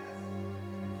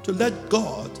to let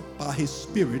God, by his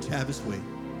Spirit, have his way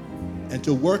and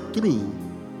to work through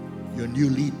your new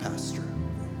lead pastor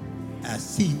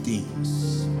as he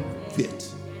deems fit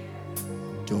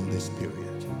during this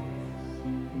period.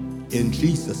 In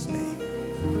Jesus' name,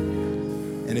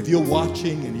 And if you're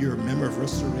watching and you're a member of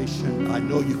Restoration, I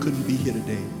know you couldn't be here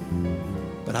today,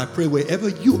 but I pray wherever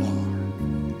you are,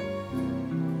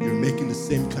 you're making the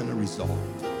same kind of resolve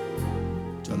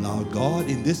to allow God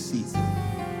in this season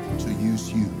to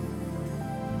use you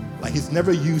like He's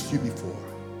never used you before,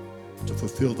 to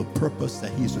fulfill the purpose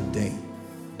that He's ordained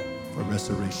for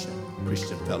Restoration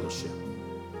Christian Fellowship.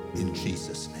 In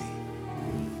Jesus'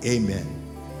 name, amen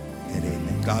and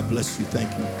amen. God bless you.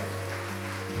 Thank you.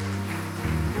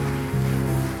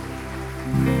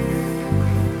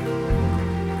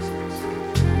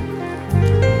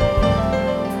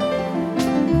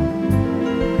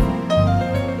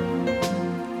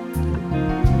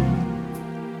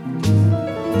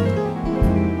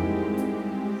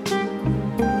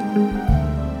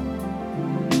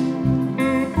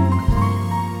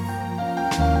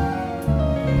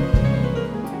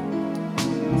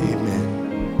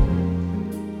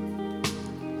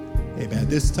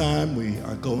 This time we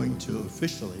are going to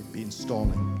officially be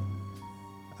installing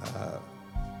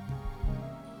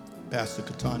Pastor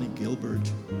Katani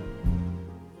Gilbert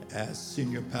as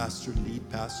senior pastor, lead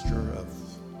pastor of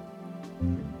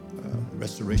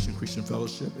Restoration Christian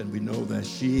Fellowship, and we know that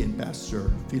she and Pastor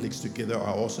Felix together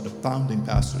are also the founding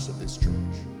pastors of this church.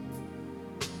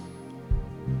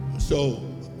 So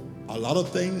a lot of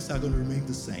things are going to remain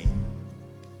the same,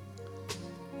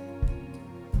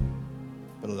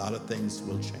 but a lot of things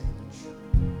will change.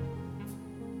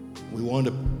 We want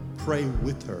to pray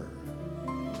with her.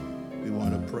 We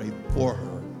want to pray for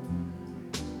her.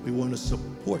 We want to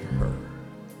support her.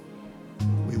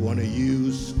 We want to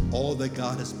use all that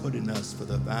God has put in us for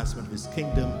the advancement of His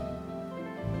kingdom,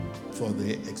 for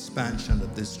the expansion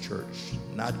of this church,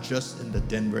 not just in the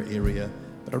Denver area,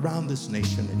 but around this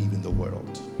nation and even the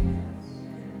world.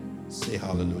 Say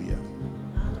hallelujah.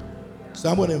 So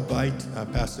I'm going to invite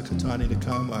Pastor Katani to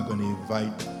come. I'm going to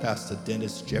invite Pastor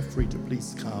Dennis Jeffrey to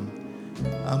please come.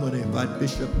 I'm going to invite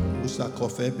Bishop Musa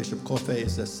Kofe. Bishop Kofe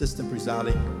is the assistant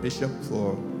presiding bishop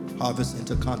for Harvest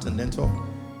Intercontinental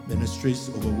Ministries,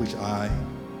 over which I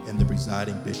am the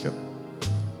presiding bishop.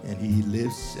 And he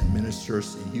lives and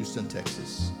ministers in Houston,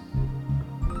 Texas.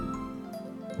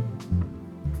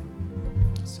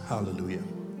 Hallelujah.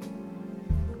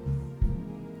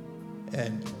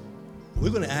 And we're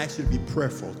going to ask you to be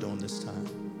prayerful during this time.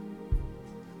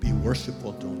 Be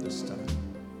worshipful during this time.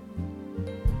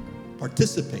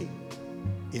 Participate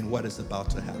in what is about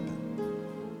to happen.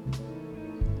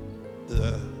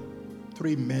 The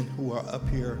three men who are up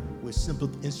here with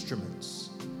simple instruments,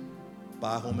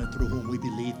 by whom and through whom we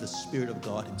believe the Spirit of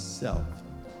God Himself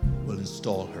will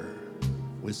install her.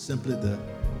 We're simply the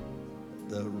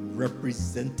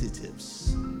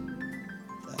representatives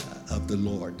of the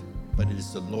Lord, but it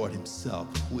is the Lord Himself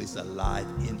who is alive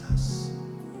in us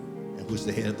and who is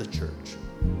the head of the church,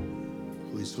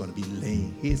 who is going to be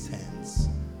laying His hands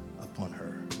upon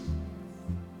her.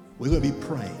 We're going to be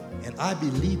praying, and I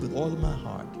believe with all of my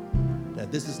heart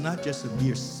that this is not just a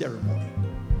mere ceremony,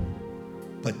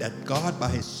 but that God by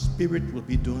His Spirit will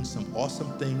be doing some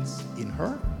awesome things in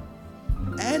her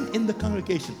and in the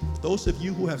congregation. Those of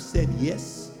you who have said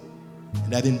yes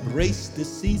and have embraced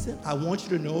this season, I want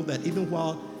you to know that even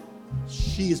while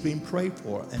she is being prayed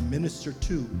for and ministered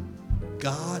to,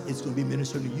 God is going to be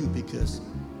ministering to you, because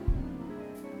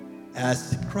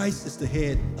as Christ is the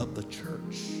head of the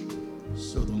church,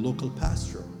 so the local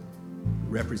pastor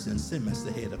represents Him as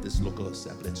the head of this local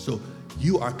assembly. And so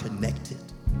you are connected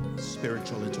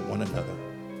spiritually to one another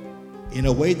in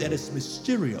a way that is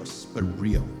mysterious but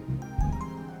real.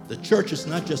 The church is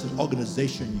not just an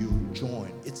organization you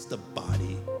join, it's the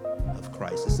body of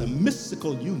Christ. It's a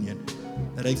mystical union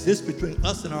that exists between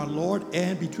us and our Lord,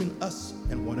 and between us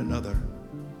and one another.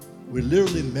 We're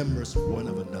literally members of one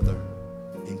another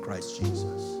in Christ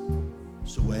Jesus.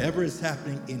 So whatever is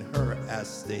happening in her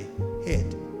as the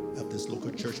head of this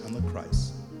local church under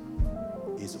Christ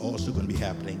is also going to be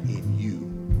happening in you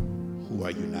who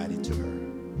are united to her.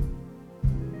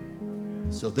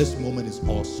 So this moment is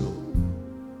also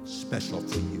special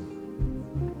for you.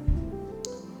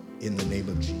 In the name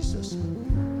of Jesus.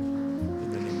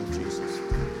 In the name of Jesus.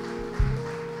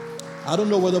 I don't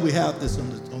know whether we have this on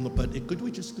the but could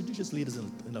you just lead us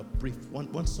in a brief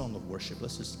one song of worship?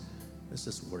 Let's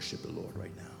just worship the Lord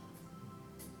right now.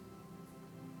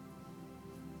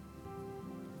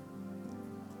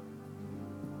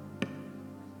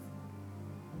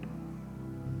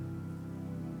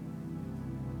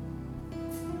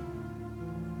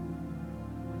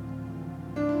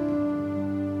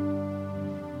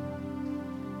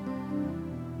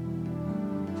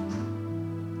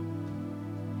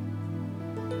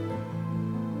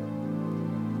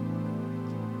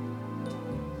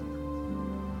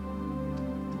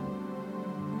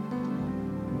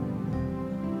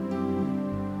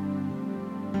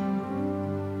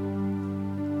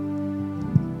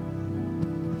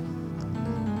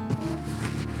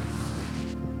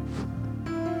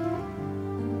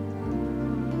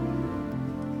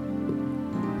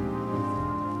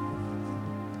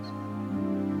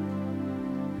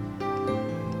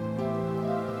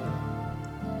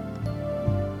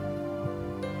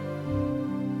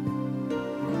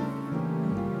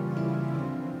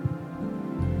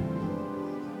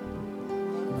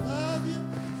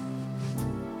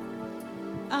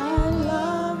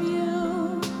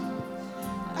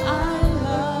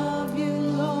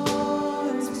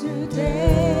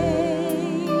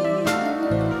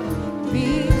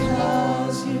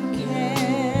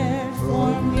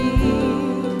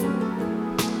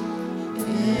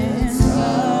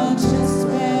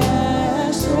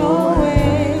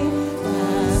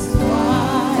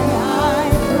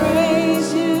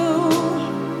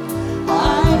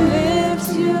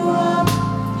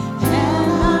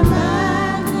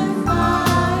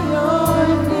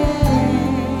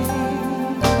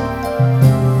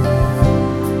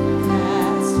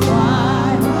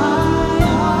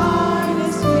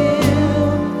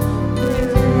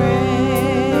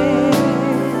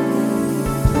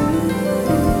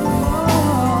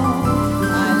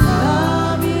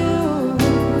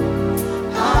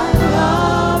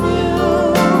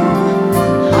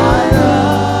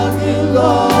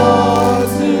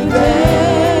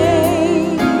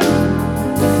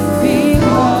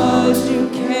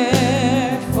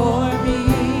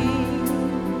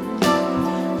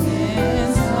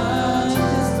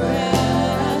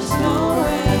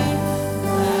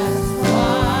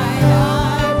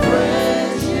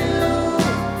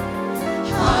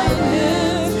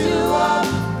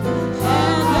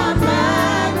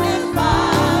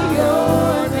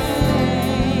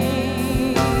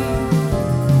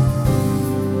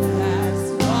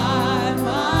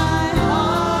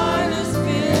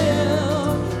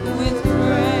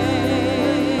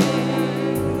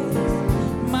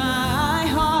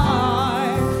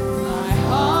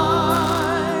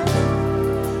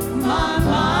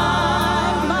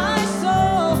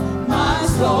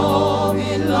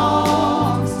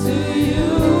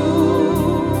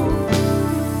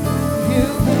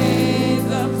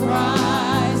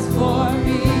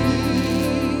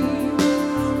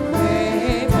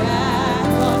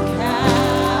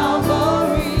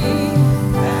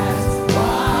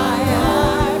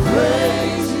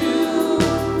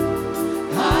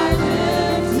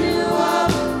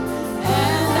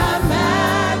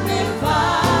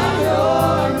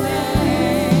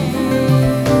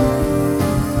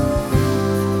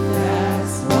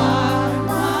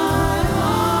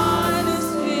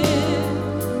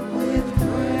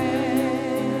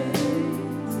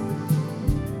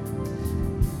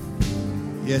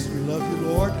 Yes, we love you,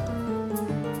 Lord.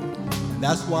 And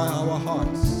that's why our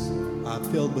hearts are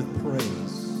filled with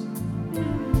praise.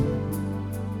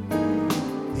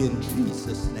 In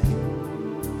Jesus' name.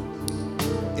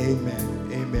 Amen.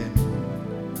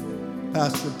 Amen.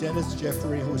 Pastor Dennis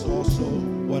Jeffrey, who is also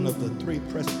one of the 3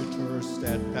 presbyters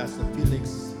that Pastor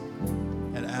Felix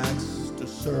had asked to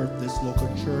serve this local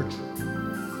church,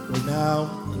 will now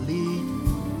lead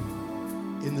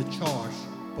in the charge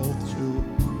both to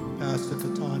Pastor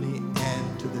Katani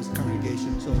and to this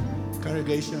congregation. So,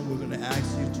 congregation, we're going to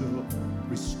ask you to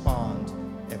respond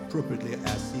appropriately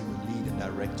as he will lead and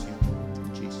direct you.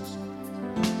 In Jesus'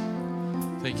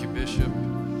 name. Thank you, Bishop.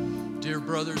 Dear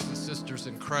brothers and sisters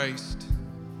in Christ,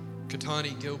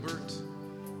 Katani Gilbert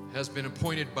has been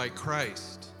appointed by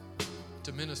Christ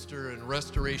to minister in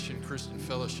Restoration Christian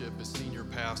Fellowship as senior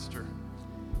pastor.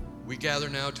 We gather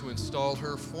now to install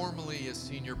her formally as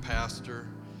senior pastor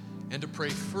and to pray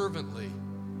fervently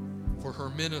for her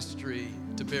ministry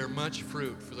to bear much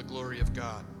fruit for the glory of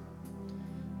God.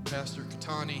 Pastor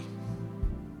Katani,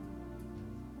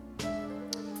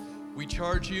 we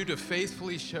charge you to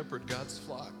faithfully shepherd God's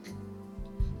flock,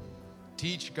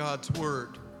 teach God's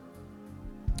word,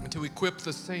 and to equip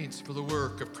the saints for the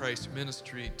work of Christ's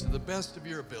ministry to the best of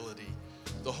your ability,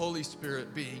 the Holy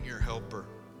Spirit being your helper.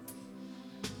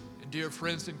 And dear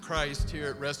friends in Christ here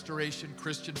at Restoration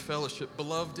Christian Fellowship,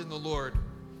 beloved in the Lord,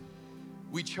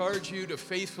 we charge you to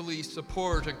faithfully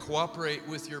support and cooperate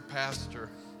with your pastor,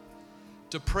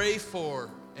 to pray for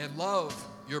and love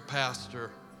your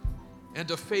pastor, and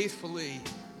to faithfully,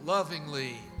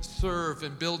 lovingly serve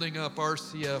in building up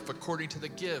RCF according to the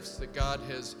gifts that God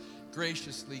has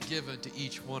graciously given to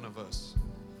each one of us.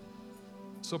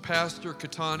 So Pastor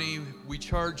Katani, we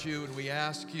charge you and we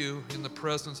ask you in the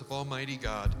presence of Almighty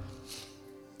God,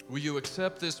 will you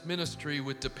accept this ministry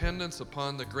with dependence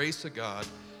upon the grace of God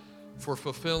for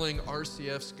fulfilling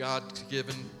RCF's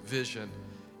God-given vision?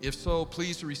 If so,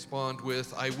 please respond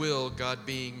with, I will, God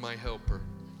being my helper.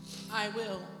 I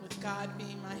will, with God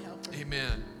being my helper.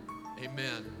 Amen.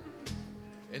 Amen.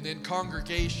 And then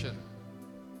congregation,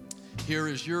 here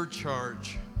is your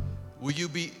charge. Will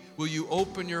you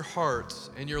open your hearts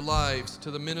and your lives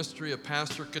to the ministry of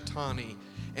Pastor Katani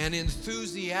and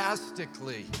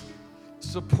enthusiastically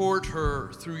support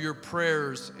her through your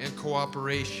prayers and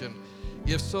cooperation?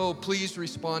 If so, please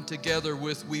respond together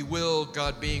with, we will,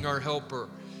 God being our helper.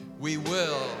 We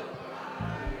will.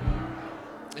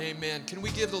 Amen. Can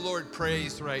we give the Lord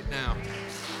praise right now?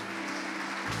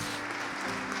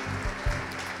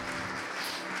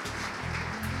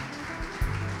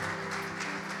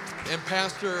 And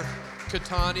Pastor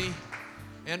Katani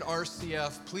and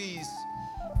RCF, please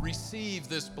receive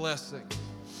this blessing.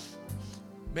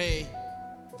 May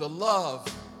the love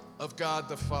of God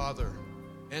the Father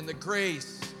and the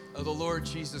grace of the Lord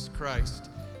Jesus Christ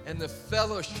and the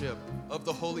fellowship of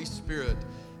the Holy Spirit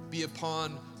be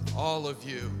upon all of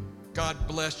you. God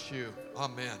bless you.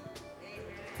 Amen.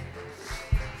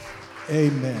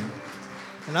 Amen.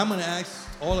 And I'm going to ask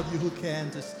all of you who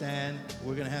can to stand.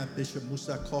 We're going to have Bishop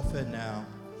Musa Kofe now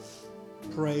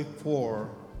pray for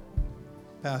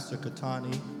Pastor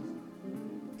Katani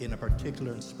in a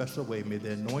particular and special way. May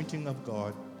the anointing of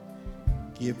God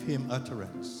give him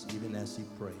utterance even as he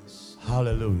prays.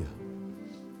 Hallelujah.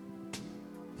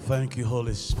 Thank you,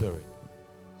 Holy Spirit.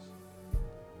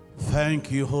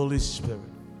 Thank you, Holy Spirit.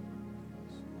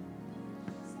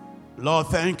 Lord,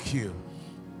 thank you.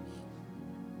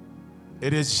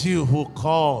 It is you who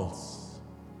calls.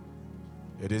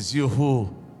 It is you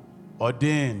who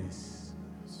ordains.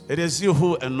 It is you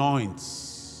who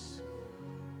anoints.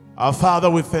 Our Father,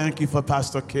 we thank you for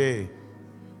Pastor K.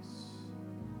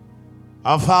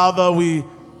 Our Father, we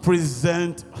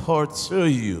present her to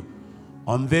you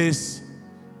on this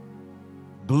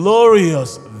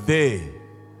glorious day.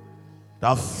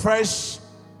 The fresh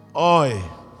oil,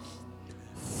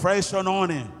 fresh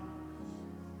anointing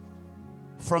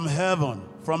from heaven,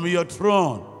 from your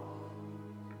throne,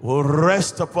 will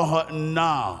rest upon her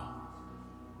now.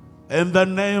 In the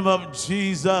name of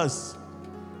Jesus,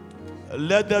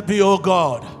 let there be, O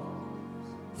God,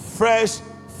 fresh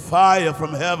fire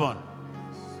from heaven,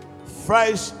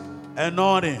 fresh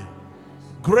anointing,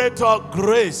 greater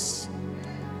grace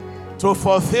to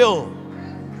fulfill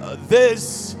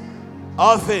this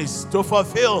office, to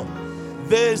fulfill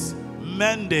this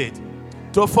mandate,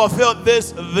 to fulfill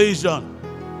this vision.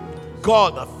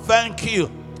 God, thank you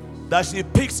that she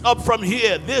picks up from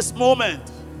here this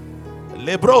moment.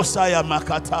 Lebrosaya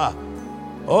Makata.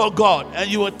 Oh God,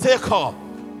 and you will take her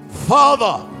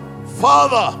Father,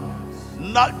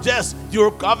 not just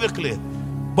geographically,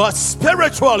 but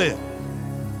spiritually,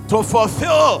 to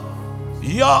fulfill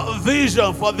your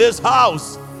vision for this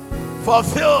house.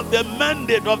 Fulfill the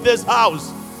mandate of this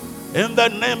house. In the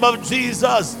name of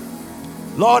Jesus.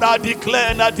 Lord, I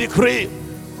declare and I decree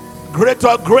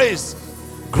greater grace,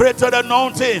 greater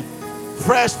anointing,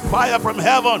 fresh fire from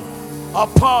heaven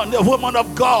upon the woman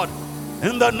of God.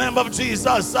 In the name of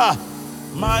Jesus.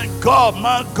 My God,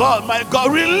 my God, my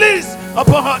God, release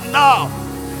upon her now.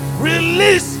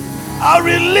 Release. I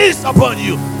release upon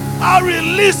you. I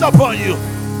release upon you.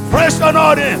 Fresh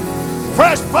anointing,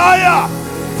 fresh fire,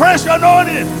 fresh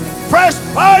anointing, fresh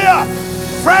fire,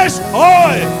 fresh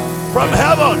oil from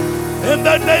heaven. In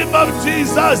the name of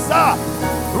Jesus.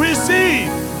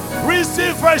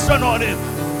 Receive fresh anointing.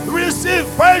 Receive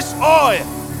fresh oil.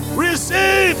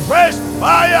 Receive fresh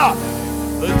fire.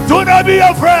 Do not be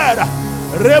afraid.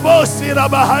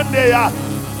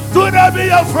 Do not be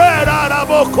afraid.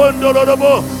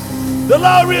 The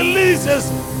Lord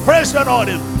releases fresh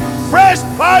anointing, fresh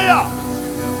fire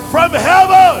from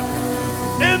heaven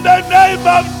in the name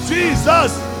of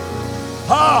Jesus.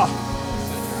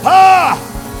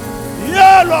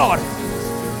 Yeah, Lord.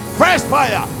 Fresh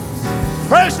fire,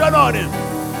 fresh anointing,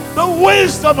 the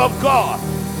wisdom of God,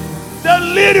 the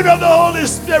leading of the Holy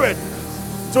Spirit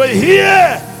to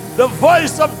hear the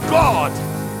voice of God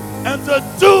and to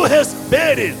do his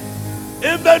bidding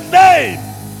in the name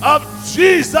of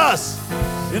Jesus.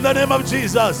 In the name of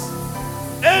Jesus.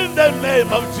 In the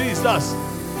name of Jesus.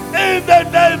 In the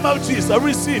name of Jesus.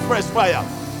 Receive fresh fire.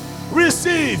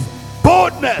 Receive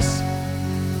boldness.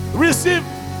 Receive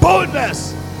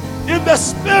boldness in the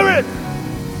spirit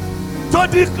to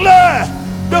declare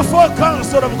the full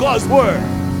counsel of God's word.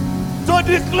 To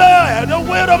declare the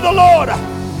word of the Lord.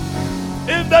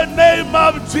 In the name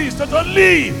of Jesus. To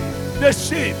lead the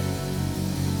sheep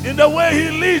in the way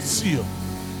he leads you.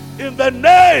 In the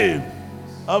name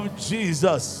of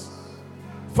Jesus.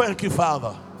 Thank you,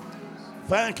 Father.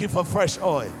 Thank you for fresh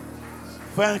oil.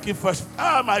 Thank you for,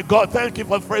 oh my God, thank you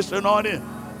for fresh anointing.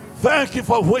 Thank you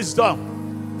for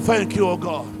wisdom. Thank you, oh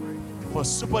God, for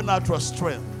supernatural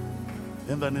strength.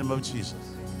 In the name of Jesus.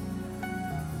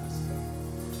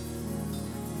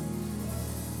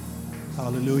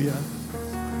 Hallelujah.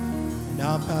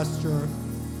 Now, Pastor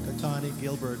Katani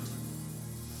Gilbert,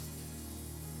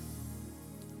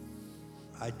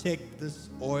 I take this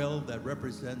oil that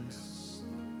represents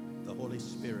the Holy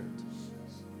Spirit,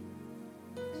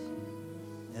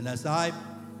 and as I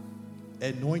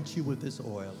anoint you with this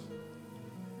oil,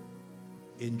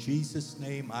 in Jesus'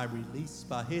 name I release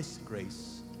by his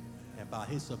grace and by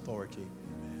his authority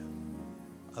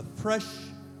a fresh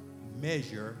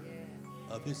measure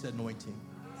of his anointing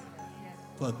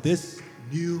for this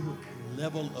new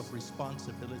level of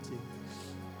responsibility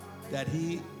that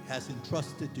he has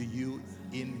entrusted to you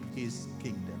in his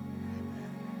kingdom.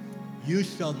 You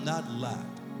shall not lack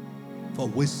for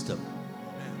wisdom,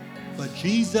 for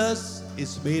Jesus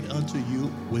is made unto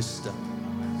you wisdom.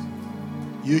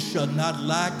 You shall not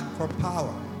lack for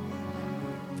power,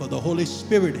 for the Holy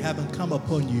Spirit, having come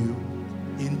upon you,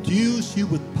 endues you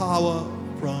with power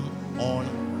from on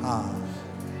high.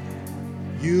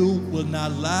 You will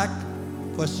not lack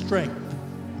for strength,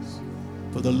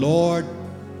 for the Lord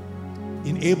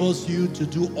enables you to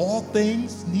do all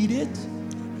things needed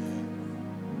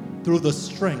through the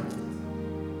strength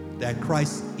that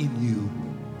Christ in you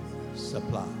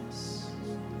supplies.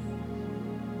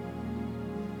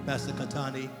 Pastor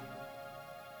Katani,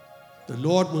 the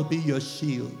Lord will be your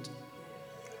shield.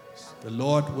 The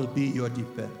Lord will be your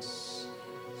defense.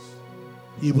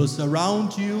 He will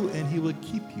surround you and he will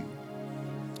keep you.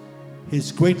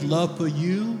 His great love for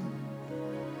you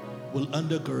will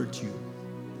undergird you.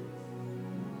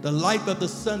 The light of the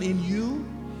sun in you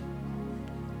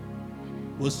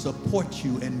will support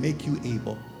you and make you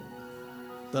able.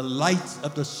 The light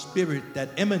of the Spirit that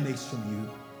emanates from you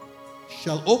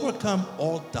shall overcome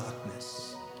all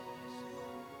darkness.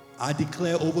 I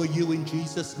declare over you in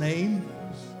Jesus' name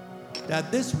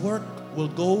that this work will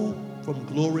go from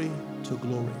glory to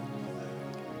glory.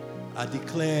 I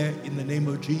declare in the name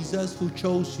of Jesus, who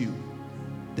chose you,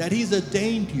 that he's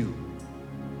ordained you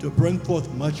to bring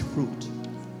forth much fruit.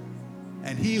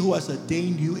 And he who has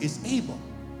ordained you is able,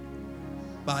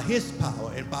 by his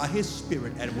power and by his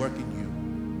Spirit at work in you,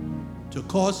 to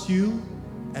cause you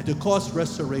and to cause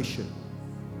restoration,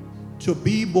 to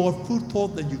be more fruitful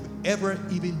than you've ever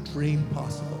even dreamed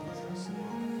possible.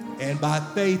 And by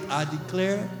faith I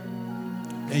declare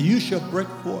that you shall break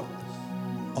forth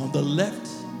on the left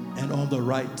and on the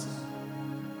right,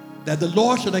 that the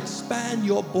Lord shall expand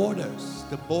your borders,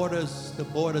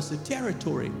 the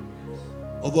territory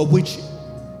over which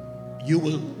you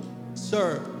will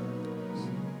serve.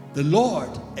 The Lord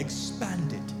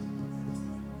expanded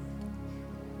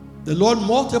The Lord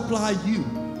multiply you,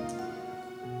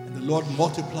 and the Lord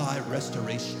multiply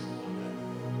restoration.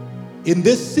 In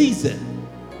this season,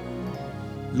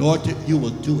 Lord, you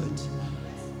will do it.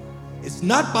 It's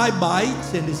not by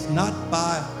might and it's not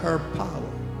by her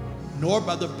power, nor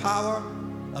by the power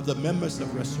of the members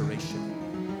of restoration,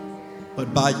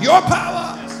 but by your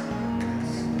power,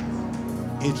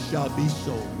 it shall be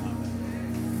so.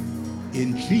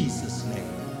 In Jesus' name.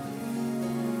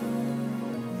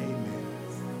 Amen.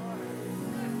 Amen.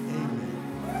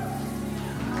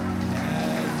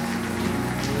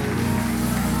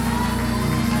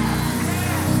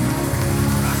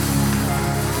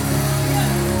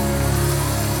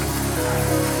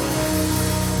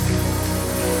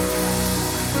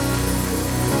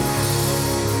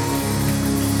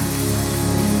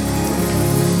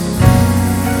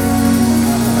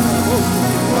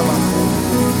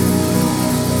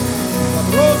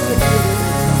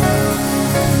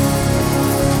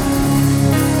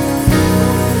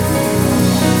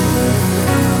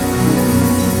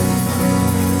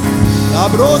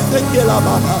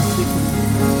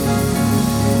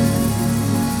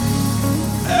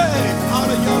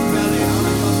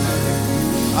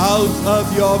 Out of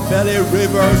your belly,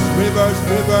 rivers, rivers,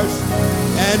 rivers,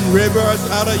 and rivers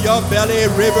out of your belly,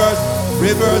 rivers,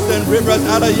 rivers, and rivers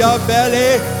out of your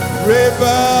belly,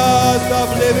 rivers of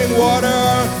living water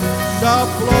shall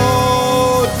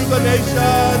flow to the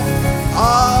nations.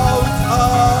 Out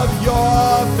of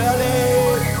your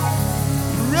belly,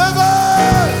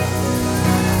 rivers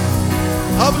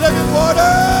of living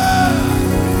water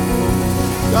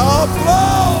shall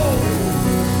flow.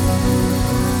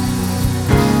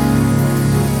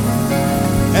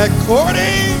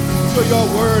 According to your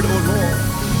word, O Lord.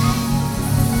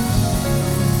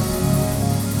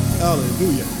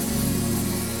 Hallelujah.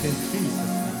 In Jesus' name.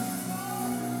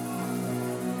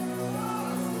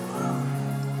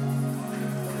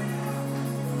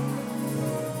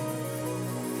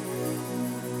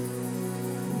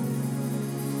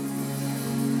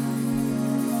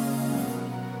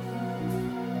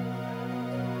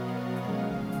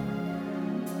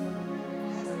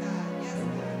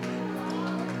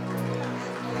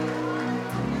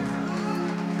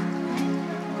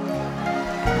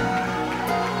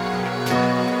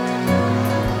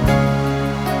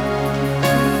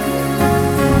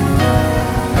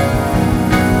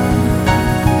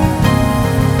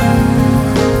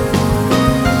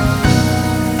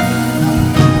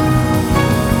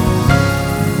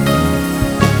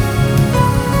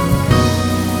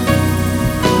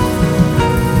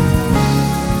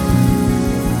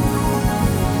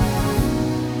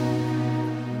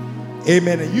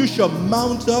 Amen. And you shall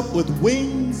mount up with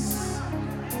wings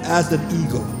as an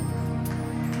eagle.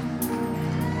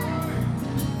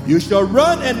 You shall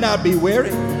run and not be weary.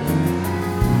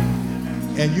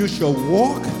 And you shall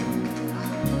walk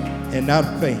and not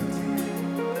faint.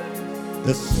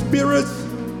 The spirit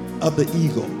of the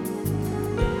eagle,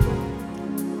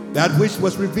 that which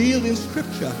was revealed in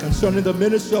Scripture concerning the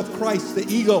ministry of Christ, the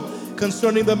eagle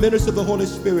concerning the ministry of the Holy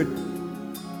Spirit,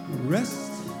 rest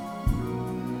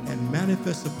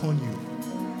manifest upon you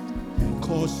and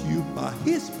cause you by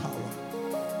his power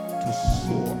to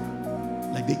soar.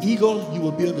 Like the eagle, you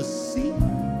will be able to see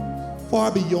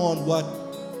far beyond what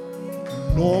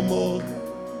normal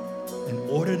and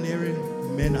ordinary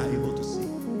men are able to see.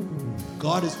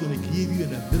 God is going to give you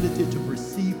an ability to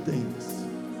perceive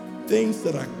things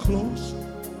that are close,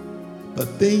 but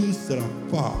things that are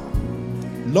far.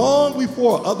 Long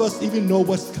before others even know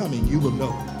what's coming, you will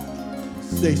know,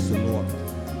 says the Lord.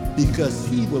 Because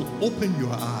he will open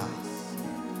your eyes.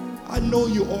 I know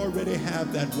you already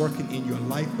have that working in your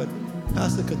life, but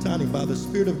Pastor Katani, by the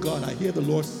Spirit of God, I hear the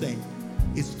Lord saying,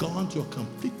 it's gone to a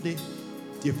completely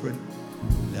different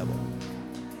level.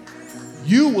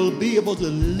 You will be able to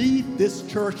lead this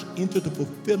church into the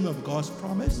fulfillment of God's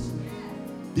promise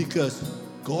because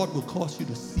God will cause you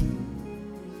to see.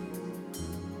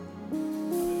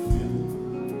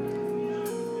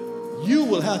 You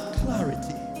will have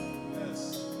clarity.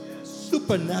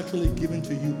 Supernaturally given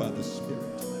to you by the Spirit.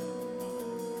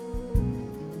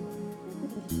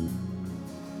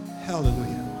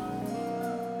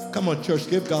 Hallelujah. Come on, church,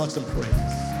 give God some praise.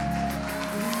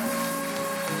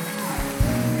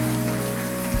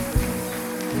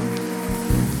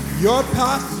 Your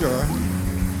pastor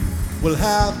will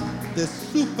have this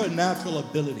supernatural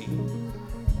ability.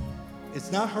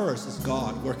 It's not hers, it's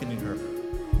God working in her.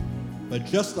 But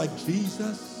just like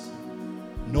Jesus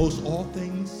knows all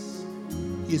things,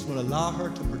 He's going to allow her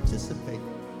to participate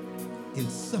in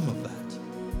some of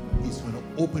that. He's going to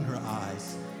open her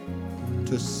eyes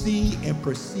to see and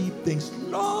perceive things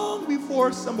long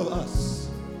before some of us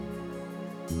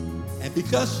And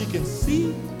because she can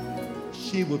see,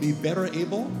 she will be better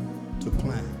able to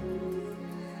plan.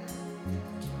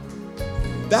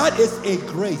 That is a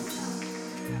grace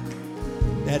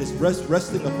that is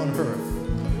resting upon her,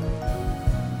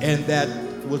 and that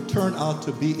will turn out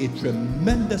to be a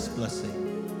tremendous blessing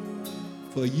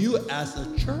for you as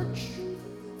a church,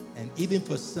 and even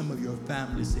for some of your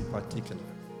families in particular.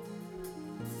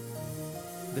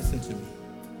 Listen to me.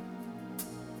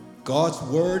 God's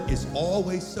word is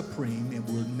always supreme and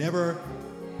will never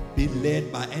be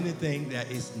led by anything that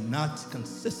is not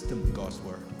consistent with God's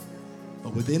word.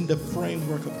 But within the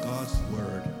framework of God's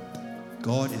word,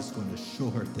 God is going to show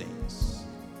her things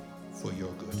for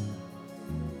your good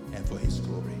and for his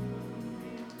glory.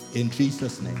 In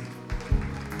Jesus' name,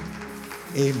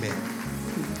 amen.